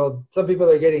the world, some people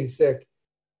are getting sick.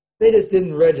 They just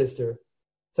didn't register.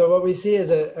 So what we see is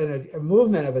a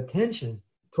movement of attention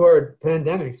toward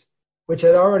pandemics, which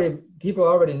people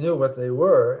already knew what they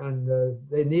were, and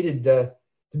they needed to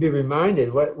be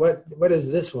reminded, what is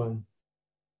this one?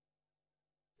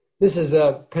 This is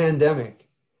a pandemic.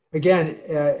 Again,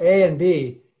 A and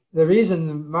B, the reason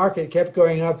the market kept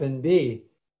going up in B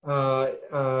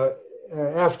after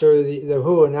the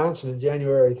WHO announcement,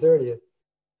 January 30th,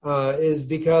 is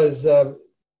because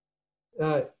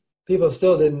people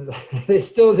still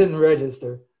didn't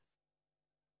register.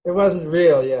 It wasn't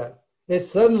real yet. It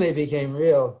suddenly became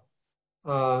real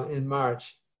in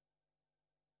March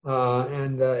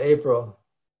and April.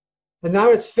 And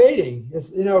now it's fading.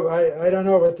 I don't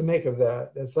know what to make of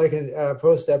that. It's like a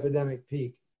post-epidemic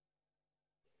peak.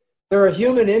 There are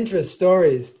human interest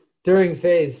stories during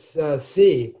phase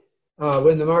C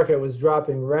when the market was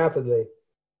dropping rapidly.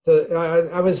 So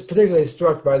I was particularly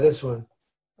struck by this one.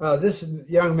 This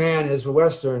young man is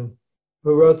Western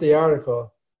who wrote the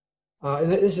article.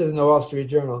 And this is in the Wall Street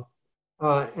Journal.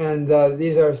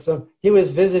 These are he was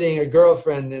visiting a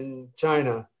girlfriend in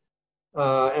China.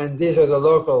 And these are the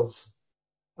locals.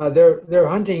 They're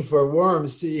hunting for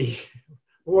worms to eat,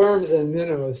 worms and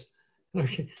minnows.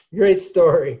 Great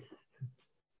story.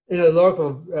 In a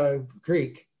local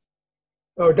creek.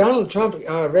 Oh, Donald Trump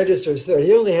registers there.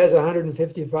 He only has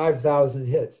 155,000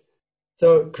 hits.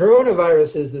 So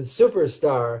coronavirus is the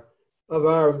superstar of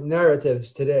our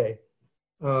narratives today.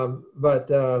 But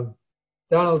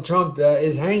Donald Trump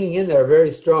is hanging in there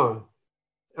very strong,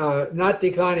 not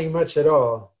declining much at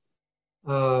all.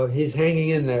 He's hanging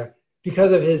in there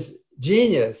because of his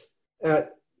genius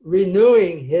at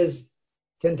renewing his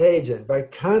contagion by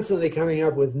constantly coming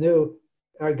up with new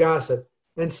gossip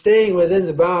and staying within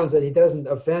the bounds that he doesn't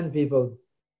offend people.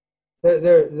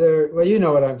 Well, you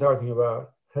know what I'm talking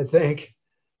about, I think.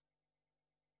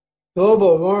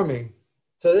 Global warming.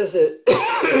 So this is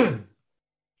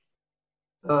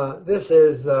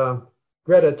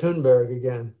Greta Thunberg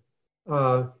again.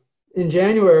 In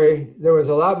January, there was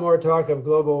a lot more talk of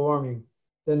global warming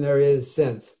than there is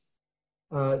since.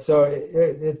 So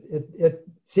it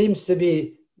seems to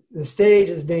be the stage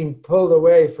is being pulled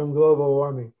away from global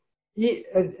warming.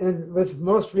 And with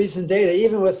most recent data,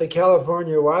 even with the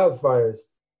California wildfires,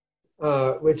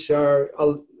 which are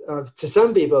to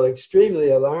some people extremely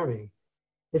alarming.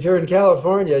 If you're in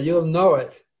California, you'll know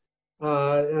it.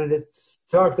 And it's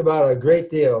talked about a great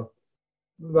deal.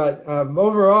 But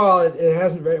overall, it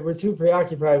hasn't, we're too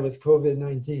preoccupied with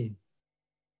COVID-19.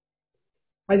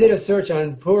 I did a search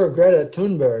on poor Greta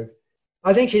Thunberg.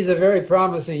 I think she's a very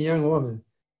promising young woman,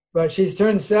 but she's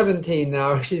turned 17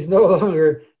 now. She's no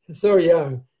longer so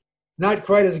young. Not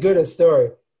quite as good a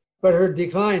story. But her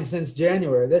decline since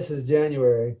January, this is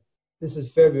January, this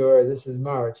is February, this is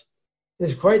March,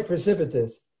 is quite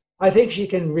precipitous. I think she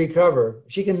can recover.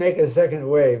 She can make a second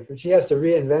wave, but she has to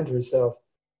reinvent herself.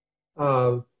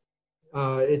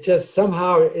 It just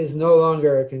somehow is no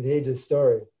longer a contagious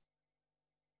story.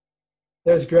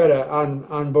 There's Greta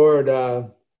on board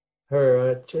her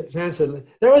transit.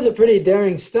 That was a pretty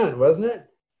daring stunt, wasn't it?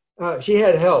 She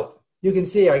had help. You can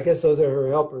see, I guess those are her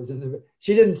helpers.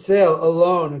 She didn't sail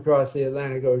alone across the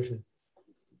Atlantic Ocean.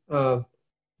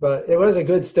 But it was a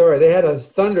good story. They had a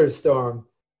thunderstorm.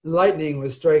 Lightning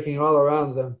was striking all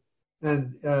around them.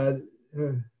 And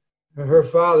her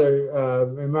father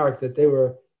remarked that they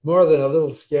were more than a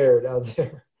little scared out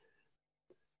there.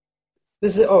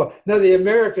 This is, now the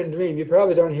American dream. You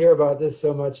probably don't hear about this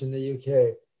so much in the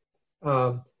UK.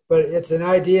 But it's an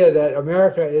idea that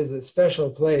America is a special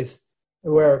place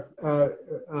where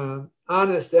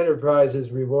honest enterprise is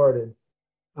rewarded.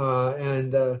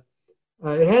 And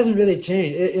it hasn't really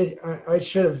changed. I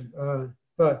should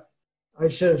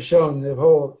have shown the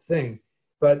whole thing.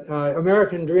 But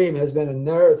American Dream has been a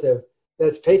narrative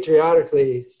that's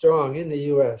patriotically strong in the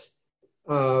U.S.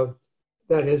 That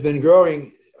has been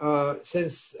growing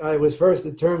since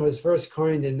the term was first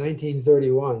coined in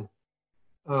 1931.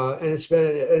 And it's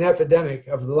been an epidemic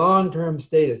of long-term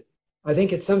status. I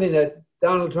think it's something that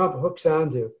Donald Trump hooks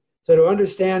onto. So to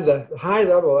understand the high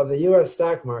level of the U.S.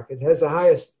 stock market, it has the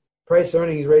highest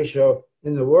price-earnings ratio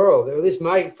in the world, or at least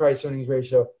my price-earnings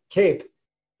ratio, CAPE,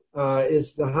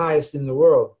 is the highest in the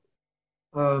world.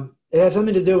 It has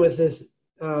something to do with this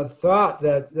thought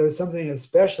that there's something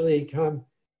especially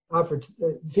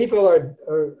people are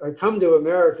come to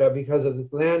America because of the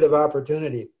land of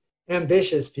opportunity,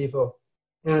 ambitious people.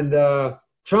 And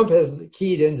Trump has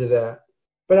keyed into that.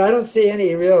 But I don't see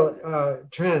any real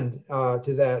trend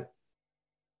to that.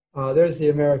 There's the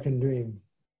American dream.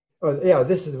 Oh, yeah,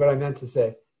 this is what I meant to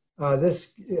say.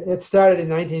 It started in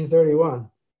 1931.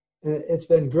 And it's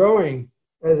been growing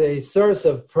as a source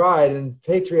of pride and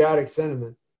patriotic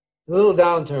sentiment. A little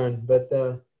downturn, but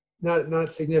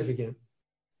not significant.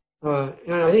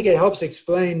 And I think it helps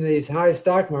explain these high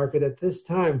stock market at this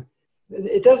time.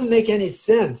 It doesn't make any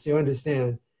sense, you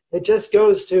understand. It just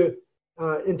goes to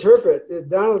interpret that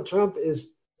Donald Trump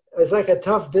is like a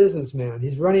tough businessman.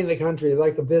 He's running the country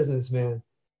like a businessman.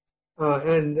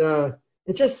 And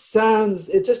it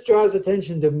just draws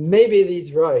attention to maybe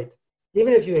he's right.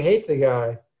 Even if you hate the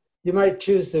guy, you might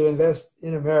choose to invest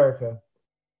in America.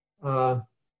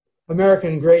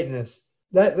 American greatness.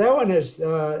 That one is,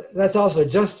 that's also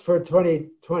just for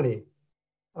 2020.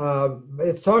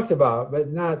 It's talked about,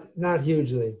 but not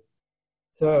hugely.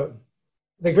 So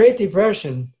the Great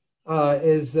Depression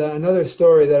is another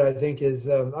story that I think is,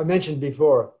 I mentioned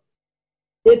before.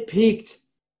 It peaked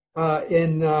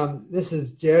this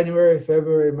is January,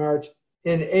 February, March,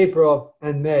 in April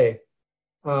and May,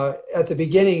 at the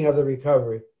beginning of the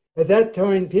recovery. At that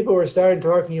time, people were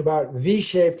talking about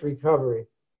V-shaped recovery.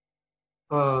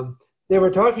 They were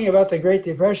talking about the Great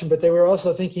Depression, but they were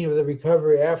also thinking of the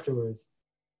recovery afterwards.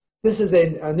 This is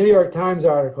a New York Times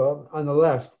article on the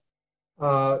left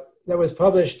that was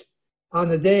published on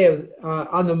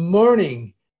the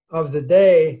morning of the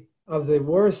day of the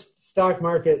worst stock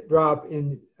market drop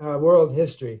in world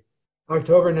history,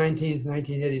 October 19th,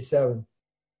 1987.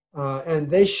 And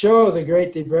they show the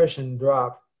Great Depression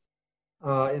drop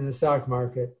in the stock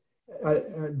market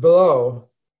below,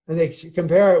 and they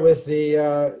compare it with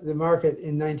the market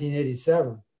in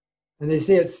 1987, and they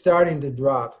see it starting to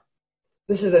drop.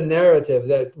 This is a narrative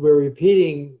that we're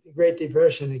repeating the Great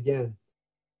Depression again.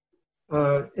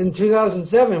 In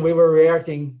 2007, we were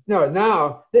reacting. No,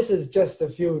 now this is just a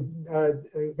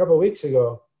couple of weeks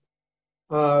ago.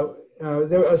 A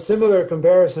similar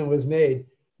comparison was made,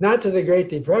 not to the Great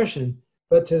Depression,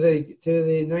 but to the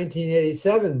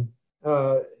 1987.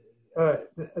 I'm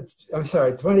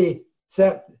sorry,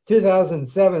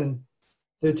 2007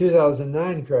 to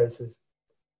 2009 crisis.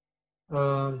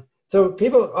 So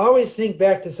people always think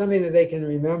back to something that they can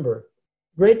remember.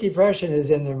 Great Depression is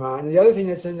in their mind. And the other thing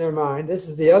that's in their mind, this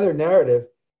is the other narrative,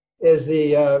 is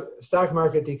the stock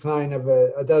market decline of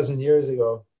a dozen years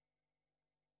ago.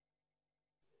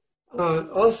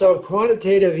 Also,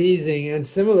 quantitative easing and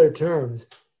similar terms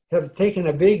have taken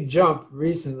a big jump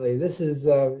recently. This is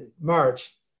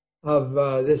March of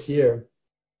this year,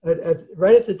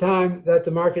 right at the time that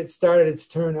the market started its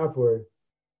turn upward.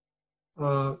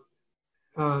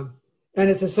 And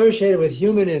it's associated with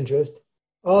human interest.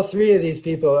 All three of these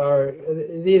people are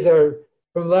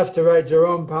from left to right: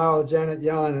 Jerome Powell, Janet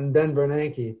Yellen, and Ben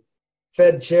Bernanke,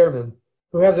 Fed chairman,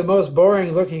 who have the most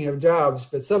boring looking of jobs,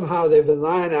 but somehow they've been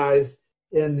lionized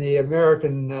in the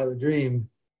American dream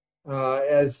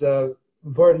as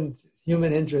important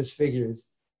human interest figures.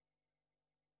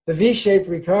 The V-shaped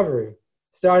recovery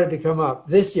started to come up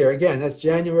this year. Again, that's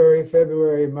January,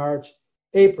 February, March,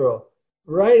 April,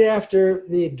 right after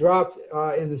the drop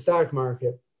in the stock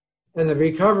market and the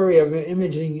recovery of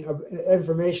imaging of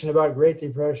information about Great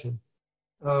Depression.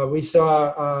 We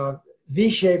saw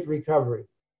V-shaped recovery.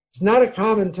 It's not a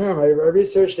common term. I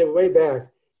researched it way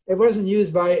back. It wasn't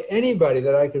used by anybody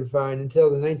that I could find until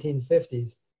the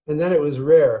 1950s, and then it was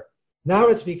rare. Now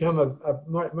it's become a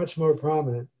much more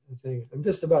prominent thing. I'm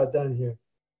just about done here.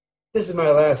 This is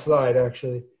my last slide,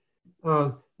 actually.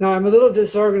 Now, I'm a little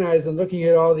disorganized in looking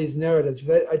at all these narratives,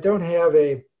 but I don't have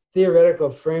a theoretical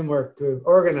framework to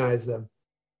organize them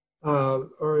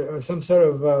or some sort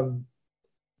of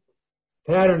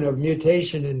pattern of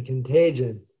mutation and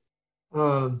contagion.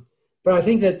 But I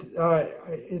think that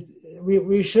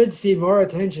we should see more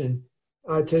attention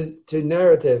to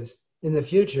narratives in the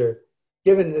future,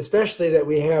 given especially that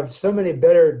we have so many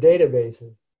better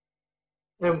databases.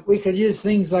 And we could use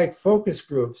things like focus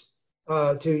groups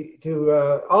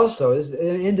to also,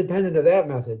 independent of that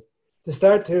method, to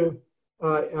start to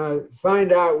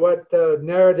find out what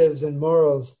narratives and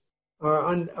morals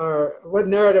what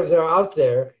narratives are out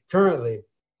there currently.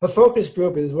 A focus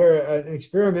group is where an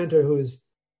experimenter who's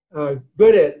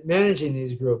good at managing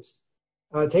these groups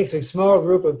takes a small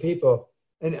group of people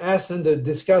and asks them to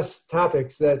discuss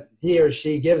topics that he or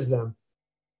she gives them,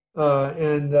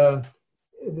 and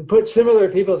put similar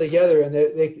people together, and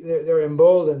they're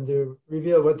emboldened to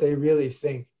reveal what they really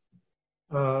think.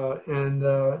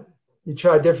 You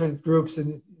try different groups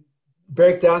and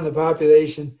break down the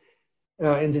population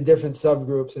into different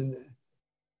subgroups and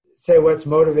say what's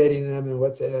motivating them and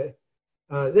what's.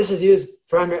 This is used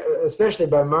especially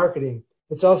by marketing.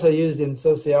 It's also used in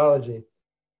sociology.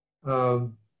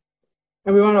 And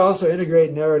we want to also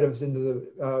integrate narratives into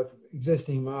the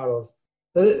existing models.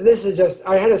 So this is just,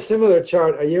 I had a similar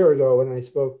chart a year ago when I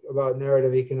spoke about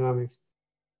narrative economics.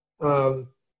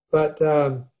 But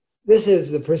this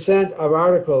is the percent of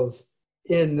articles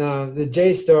in the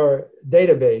JSTOR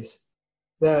database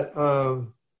that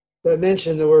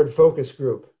mention the word focus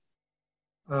group.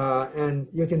 And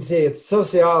you can see it's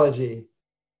sociology.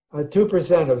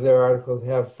 2% of their articles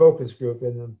have focus group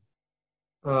in them.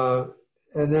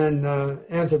 And then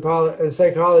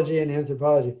psychology and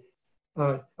anthropology.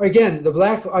 Again,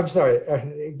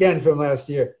 again from last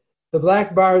year. The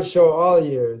black bars show all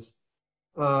years,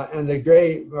 and the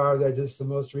gray bars are just the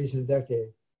most recent decade.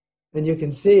 And you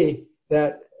can see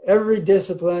that every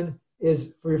discipline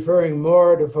is referring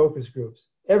more to focus groups.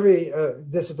 Every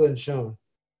discipline shown.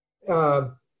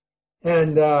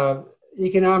 And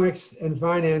economics and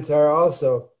finance are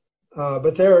also,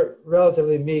 but they're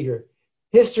relatively meager.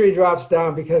 History drops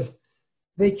down because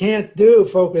they can't do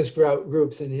focus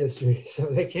groups in history. So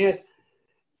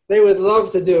they would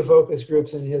love to do focus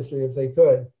groups in history if they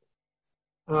could.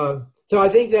 So I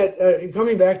think that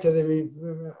coming back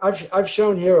to I've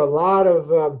shown here a lot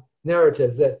of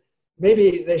narratives that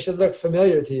maybe they should look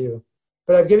familiar to you,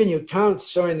 but I've given you counts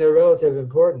showing their relative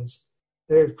importance.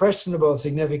 They're questionable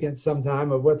significance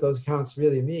sometime of what those counts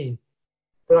really mean.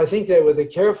 But I think that with a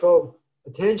careful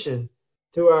attention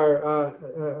to our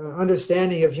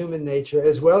understanding of human nature,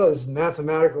 as well as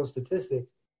mathematical statistics,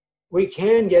 we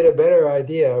can get a better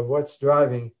idea of what's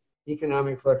driving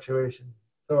economic fluctuation.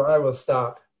 So I will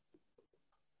stop.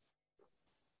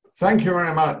 Thank you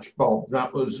very much, Bob.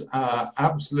 That was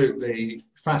absolutely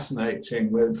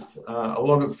fascinating with a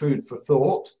lot of food for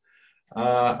thought.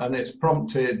 and it's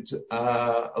prompted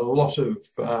a lot of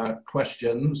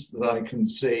questions that I can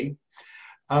see.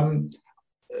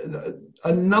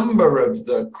 A number of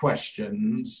the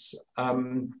questions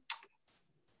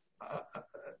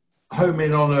home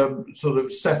in on a sort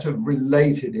of set of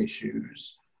related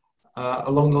issues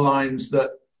along the lines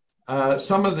that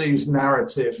some of these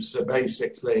narratives are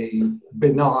basically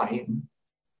benign,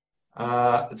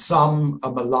 some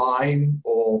are malign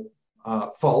or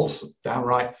false,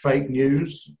 downright fake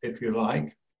news, if you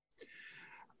like.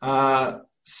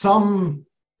 Some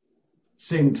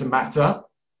seem to matter,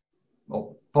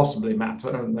 or possibly matter,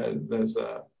 and there's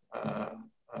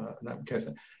no case.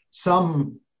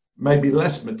 Some may be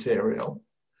less material.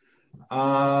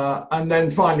 And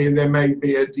then finally, there may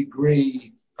be a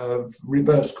degree of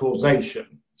reverse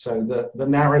causation, so that the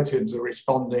narratives are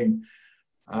responding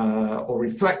or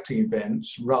reflecting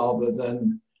events rather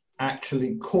than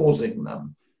actually causing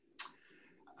them.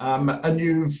 And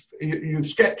you've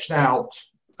sketched out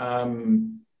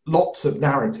lots of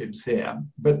narratives here,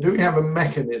 but do we have a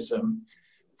mechanism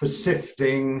for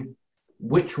sifting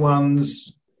which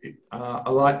ones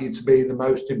are likely to be the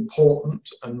most important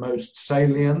and most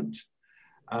salient?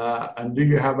 And do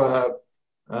you have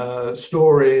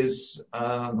stories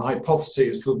and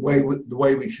hypotheses for the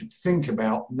way we should think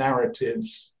about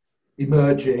narratives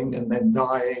emerging and then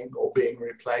dying or being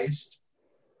replaced?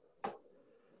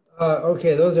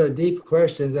 Okay, those are deep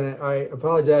questions, and I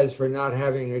apologize for not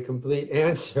having a complete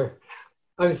answer.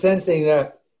 I'm sensing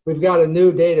that we've got a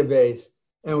new database,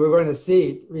 and we're going to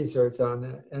see research on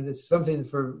that, and it's something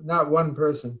for not one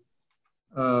person.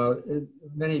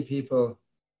 Many people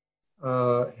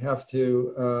have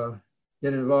to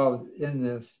get involved in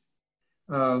this.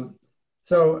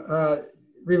 So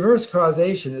reverse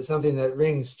causation is something that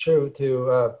rings true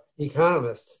to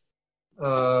economists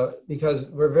because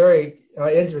we're very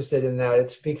interested in that.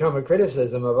 It's become a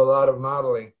criticism of a lot of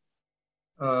modeling.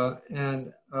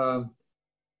 And I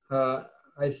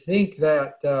think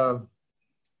that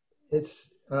it's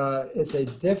a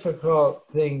difficult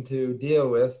thing to deal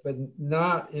with, but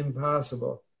not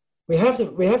impossible. We have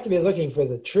to be looking for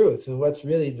the truth and what's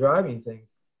really driving things,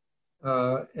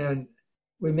 and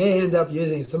we may end up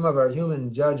using some of our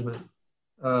human judgment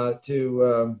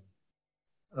to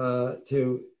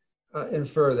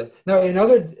infer that. Now, in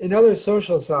other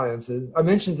social sciences, I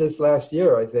mentioned this last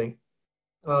year, I think,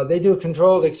 they do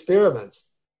controlled experiments.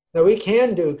 Now, we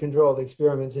can do controlled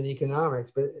experiments in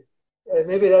economics, but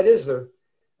maybe that is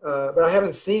but I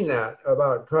haven't seen that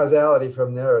about causality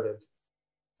from narratives.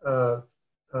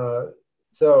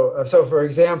 So for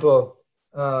example,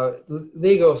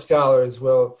 legal scholars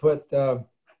will put their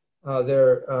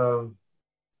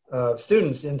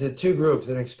students into two groups,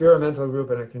 an experimental group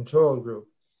and a control group,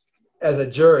 as a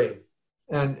jury,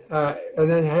 and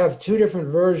then have two different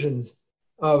versions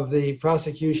of the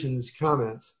prosecution's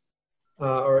comments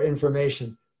or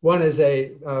information. One is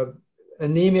a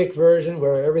anemic version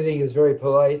where everything is very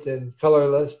polite and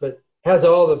colorless, but has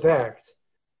all the facts,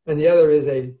 and the other is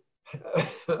a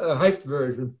hyped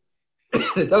version.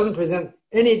 It doesn't present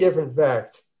any different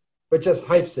facts, but just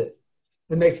hypes it.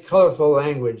 It makes colorful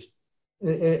language.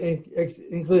 It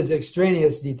includes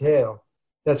extraneous detail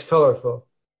that's colorful.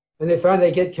 And they find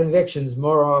they get convictions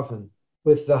more often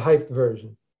with the hyped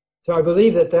version. So I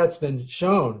believe that that's been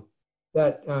shown.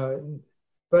 That,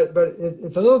 but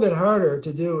it's a little bit harder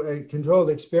to do a controlled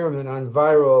experiment on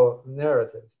viral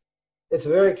narratives. It's a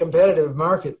very competitive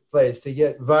marketplace to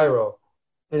get viral.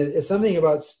 And it's something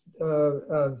about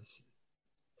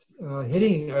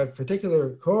hitting a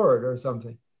particular chord or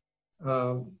something.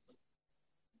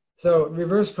 So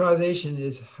reverse causation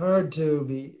is hard to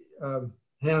be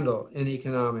handle in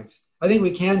economics. I think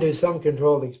we can do some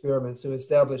controlled experiments to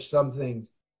establish some things.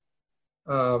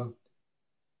 And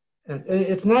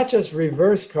it's not just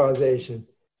reverse causation,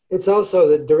 it's also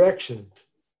the direction.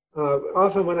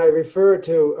 Often when I refer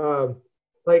to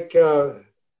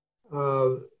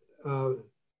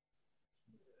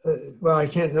well, I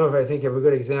can't know if I think of a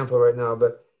good example right now,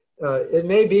 but it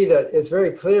may be that it's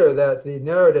very clear that the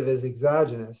narrative is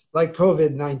exogenous, like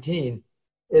COVID-19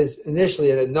 is initially,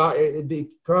 it'd be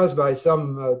caused by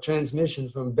some transmission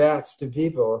from bats to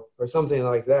people or something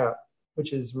like that,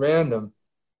 which is random.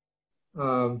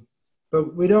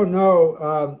 But we don't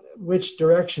know which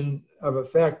direction of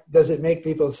effect. Does it make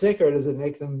people sick or does it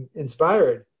make them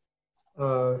inspired?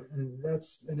 And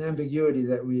that's an ambiguity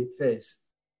that we face.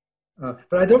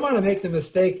 But I don't want to make the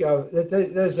mistake of,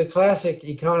 there's the classic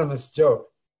economist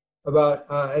joke about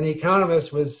an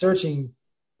economist was searching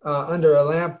under a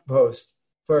lamppost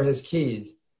for his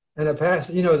keys. And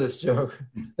you know this joke.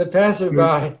 The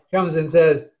passerby comes and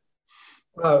says,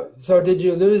 So did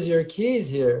you lose your keys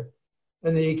here?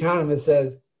 And the economist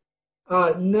says,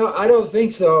 no, I don't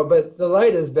think so, but the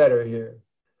light is better here.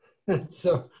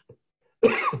 so,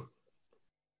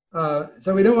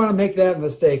 so we don't want to make that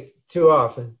mistake too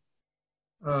often.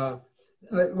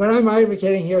 What I'm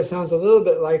advocating here sounds a little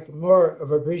bit like more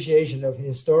of appreciation of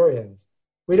historians.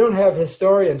 We don't have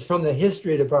historians from the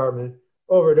history department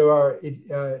over to our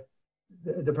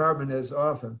department as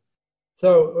often.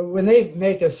 So when they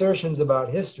make assertions about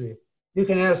history, you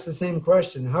can ask the same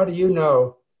question. How do you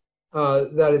know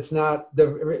that it's not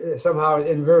somehow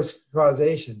inverse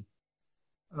causation?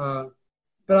 But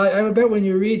I would bet when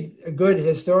you read a good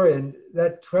historian,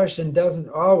 that question doesn't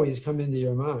always come into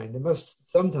your mind. It must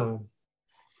sometimes.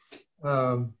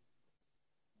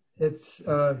 It's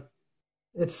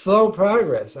slow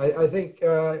progress. I think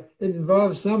it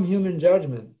involves some human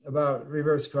judgment about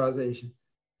reverse causation.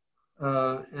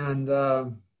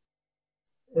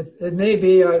 It may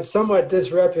be a somewhat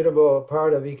disreputable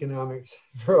part of economics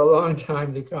for a long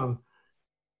time to come.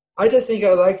 I just think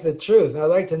I like the truth. I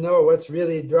like to know what's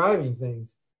really driving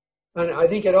things. And I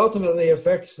think it ultimately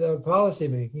affects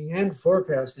policymaking and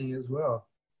forecasting as well.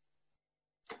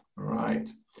 Right.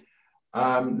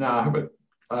 Now, I have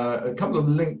a couple of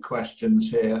link questions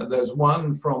here. There's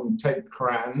one from Ted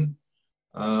Cran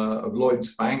of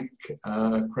Lloyds Bank,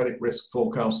 Credit Risk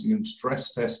Forecasting and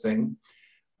Stress Testing,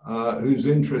 who's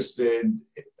interested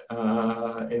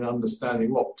in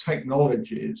understanding what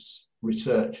technologies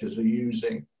researchers are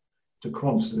using to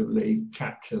quantitatively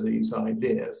capture these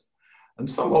ideas. And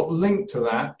somewhat linked to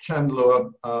that, Chandler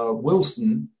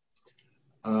Wilson,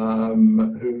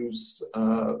 who's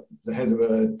the head of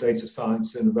a data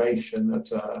science innovation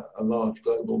at a large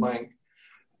global bank,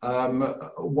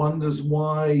 wonders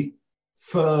why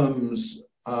firms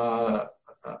are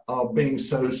being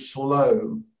so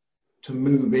slow to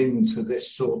move into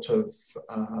this sort of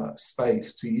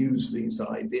space to use these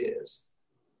ideas.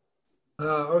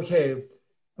 Okay.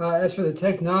 As for the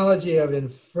technology of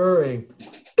inferring,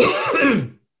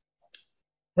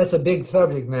 that's a big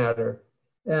subject matter.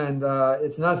 And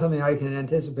it's not something I can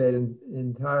anticipate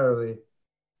entirely.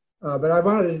 But I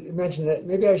wanted to mention that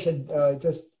maybe I should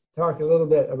just talk a little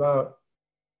bit about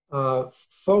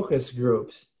focus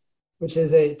groups, which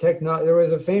is there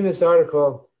was a famous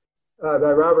article by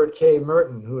Robert K.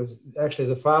 Merton, who is actually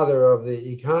the father of the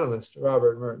economist,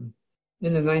 Robert Merton,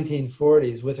 in the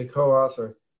 1940s with a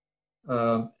co-author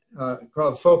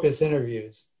called Focus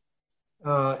Interviews.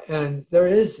 And there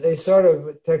is a sort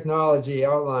of technology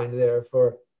outlined there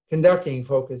for conducting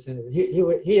focus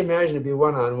interviews. He imagined it to be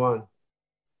one-on-one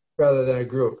rather than a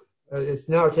group. It's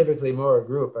now typically more a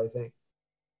group, I think.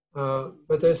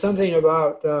 But there's something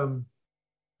about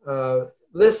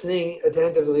listening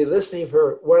attentively, listening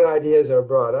for what ideas are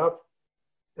brought up,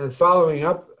 and following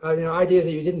up, ideas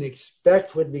that you didn't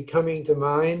expect would be coming to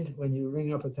mind when you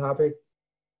bring up a topic.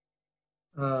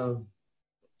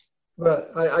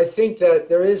 But I think that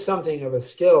there is something of a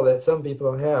skill that some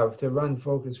people have to run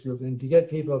focus groups and to get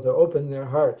people to open their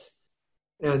hearts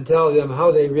and tell them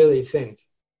how they really think.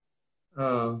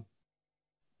 As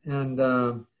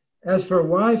for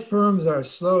why firms are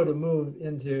slow to move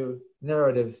into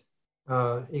narrative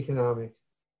economics,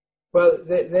 well,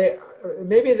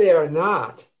 maybe they are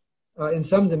not, in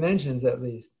some dimensions at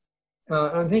least.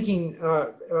 I'm thinking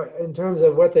in terms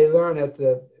of what they learn at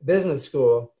the business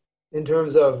school, in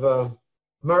terms of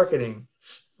marketing.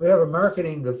 We have a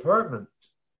marketing department.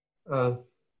 So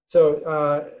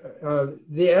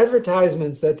the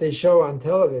advertisements that they show on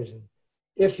television,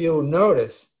 if you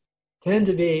notice, tend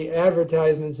to be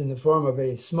advertisements in the form of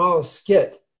a small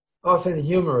skit, often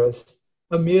humorous,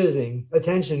 amusing,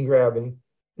 attention-grabbing,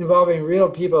 involving real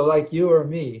people like you or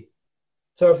me.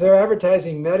 So if they're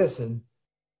advertising medicine,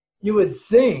 you would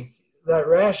think that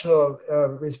rational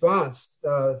response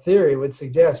theory would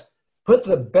suggest put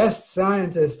the best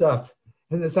scientists up,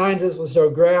 and the scientists will show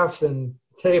graphs and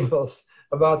tables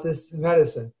about this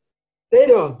medicine. They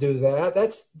don't do that.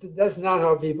 That's not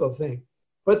how people think.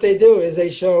 What they do is they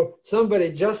show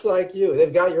somebody just like you.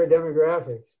 They've got your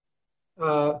demographics,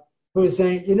 who's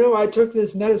saying, I took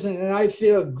this medicine and I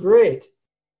feel great.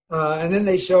 And then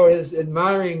they show his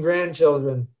admiring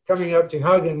grandchildren coming up to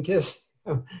hug and kiss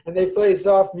him, and they play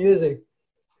soft music.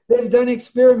 They've done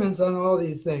experiments on all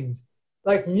these things.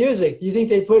 Like music, do you think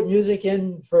they put music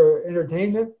in for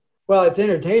entertainment? Well, it's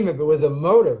entertainment, but with a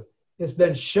motive. It's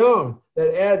been shown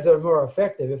that ads are more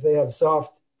effective if they have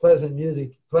soft, pleasant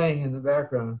music playing in the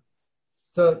background.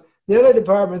 So the other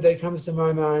department that comes to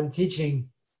my mind teaching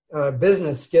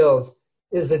business skills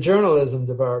is the journalism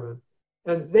department.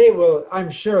 And they will, I'm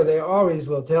sure they always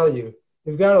will tell you,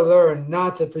 you've got to learn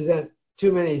not to present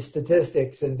too many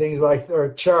statistics and things like,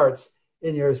 or charts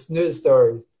in your news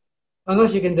stories,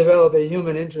 unless you can develop a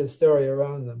human interest story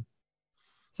around them.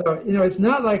 So, it's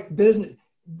not like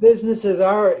businesses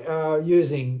are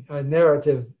using a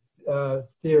narrative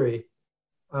theory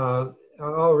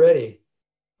already.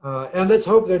 And let's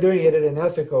hope they're doing it in an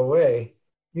ethical way.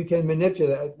 You can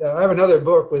manipulate. I have another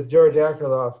book with George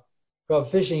Akerlof called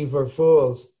Fishing for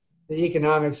Fools, The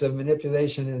Economics of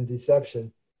Manipulation and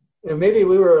Deception. And maybe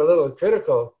we were a little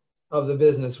critical of the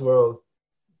business world,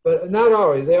 but not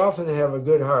always. They often have a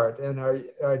good heart and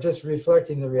are just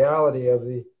reflecting the reality of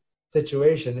the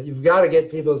situation, that you've got to get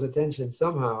people's attention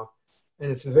somehow.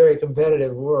 And it's a very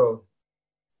competitive world.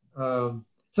 So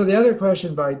the other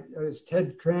question by was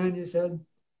Ted Cran, you said?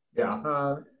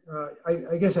 Yeah.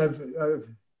 I guess I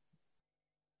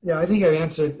think I've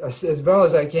answered as well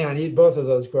as I can both of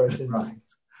those questions. Right.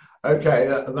 Okay,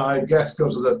 and I guess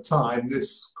because of the time,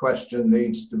 this question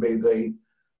needs to be the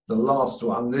last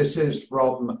one. This is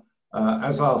from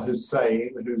Azhar Hussain,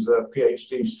 who's a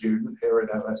PhD student here at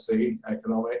LSE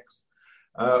Economics.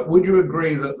 Would you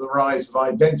agree that the rise of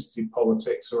identity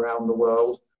politics around the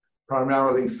world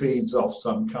primarily feeds off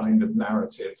some kind of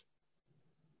narrative?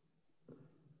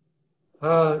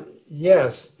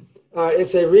 Yes.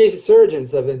 It's a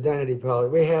resurgence of identity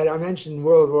politics. I mentioned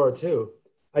World War II.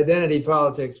 Identity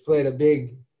politics played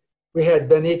we had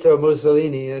Benito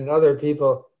Mussolini and other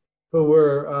people who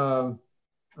were,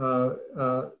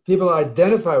 people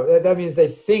identify with. That means they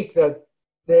think that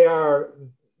they are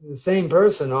the same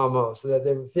person almost, that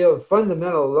they feel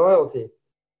fundamental loyalty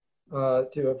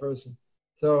to a person.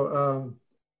 So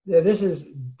this is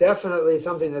definitely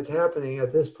something that's happening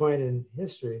at this point in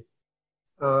history.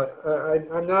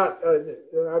 I'm not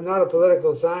a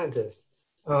political scientist,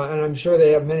 and I'm sure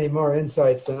they have many more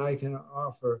insights than I can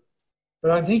offer.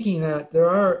 But I'm thinking that there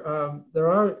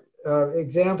are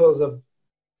examples of.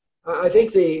 I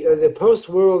think the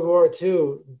post-World War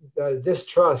II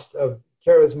distrust of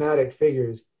charismatic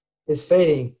figures is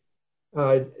fading,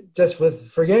 just with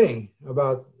forgetting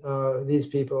about these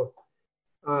people.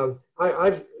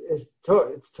 I've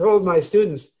told my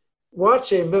students,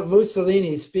 watch a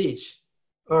Mussolini speech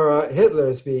or a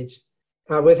Hitler speech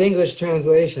with English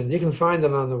translations. You can find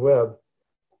them on the web,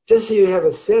 just so you have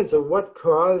a sense of what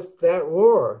caused that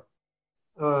war.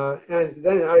 And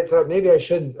then I thought maybe I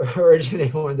shouldn't urge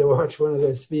anyone to watch one of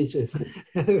their speeches.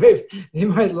 They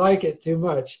might like it too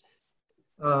much.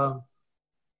 But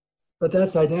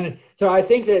that's identity. So I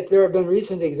think that there have been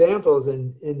recent examples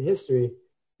in history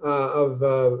of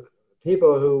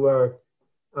people who are,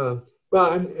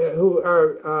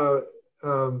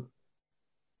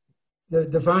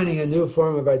 defining a new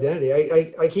form of identity.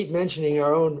 I keep mentioning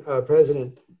our own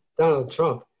President, Donald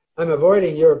Trump. I'm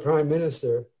avoiding your prime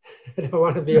minister. I don't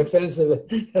want to be offensive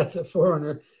as a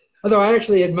foreigner, although I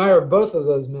actually admire both of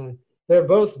those men. They're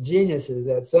both geniuses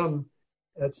at some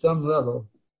level,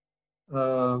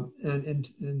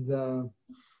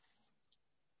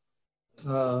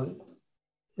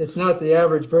 it's not the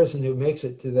average person who makes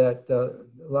it to that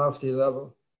lofty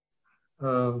level.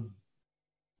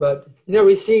 But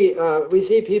we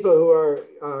see people who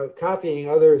are copying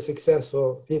other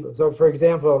successful people. So, for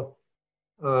example,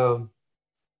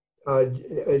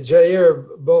 Jair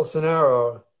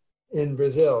Bolsonaro in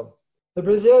Brazil. The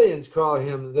Brazilians call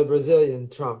him the Brazilian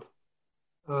Trump.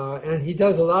 And he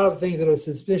does a lot of things that are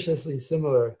suspiciously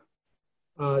similar.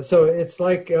 So it's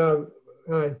like there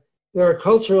are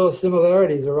cultural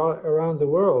similarities around the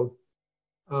world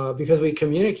because we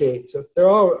communicate. So they're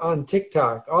all on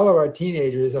TikTok. All of our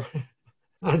teenagers are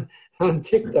on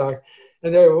TikTok,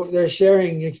 and they're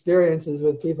sharing experiences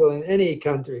with people in any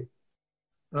country.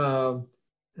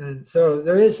 And so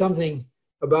there is something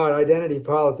about identity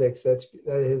politics that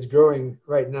is growing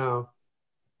right now,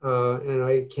 and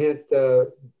I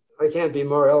can't be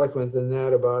more eloquent than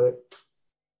that about it.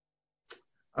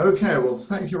 Okay, well,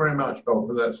 thank you very much, Bob,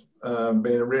 for that's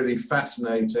been a really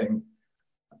fascinating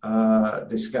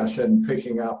discussion,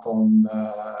 picking up on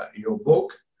your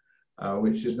book,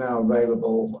 which is now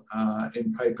available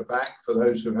in paperback for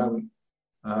those who haven't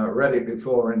read it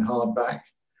before in hardback.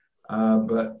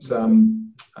 But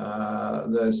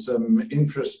there's some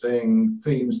interesting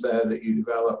themes there that you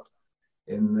develop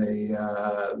in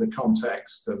the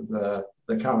context of the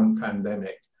current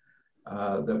pandemic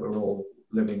that we're all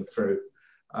living through.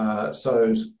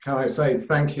 So can I say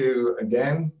thank you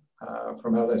again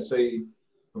from LSE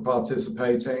for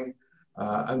participating,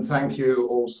 and thank you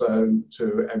also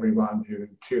to everyone who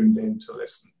tuned in to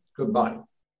listen. Goodbye.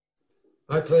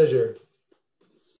 My pleasure.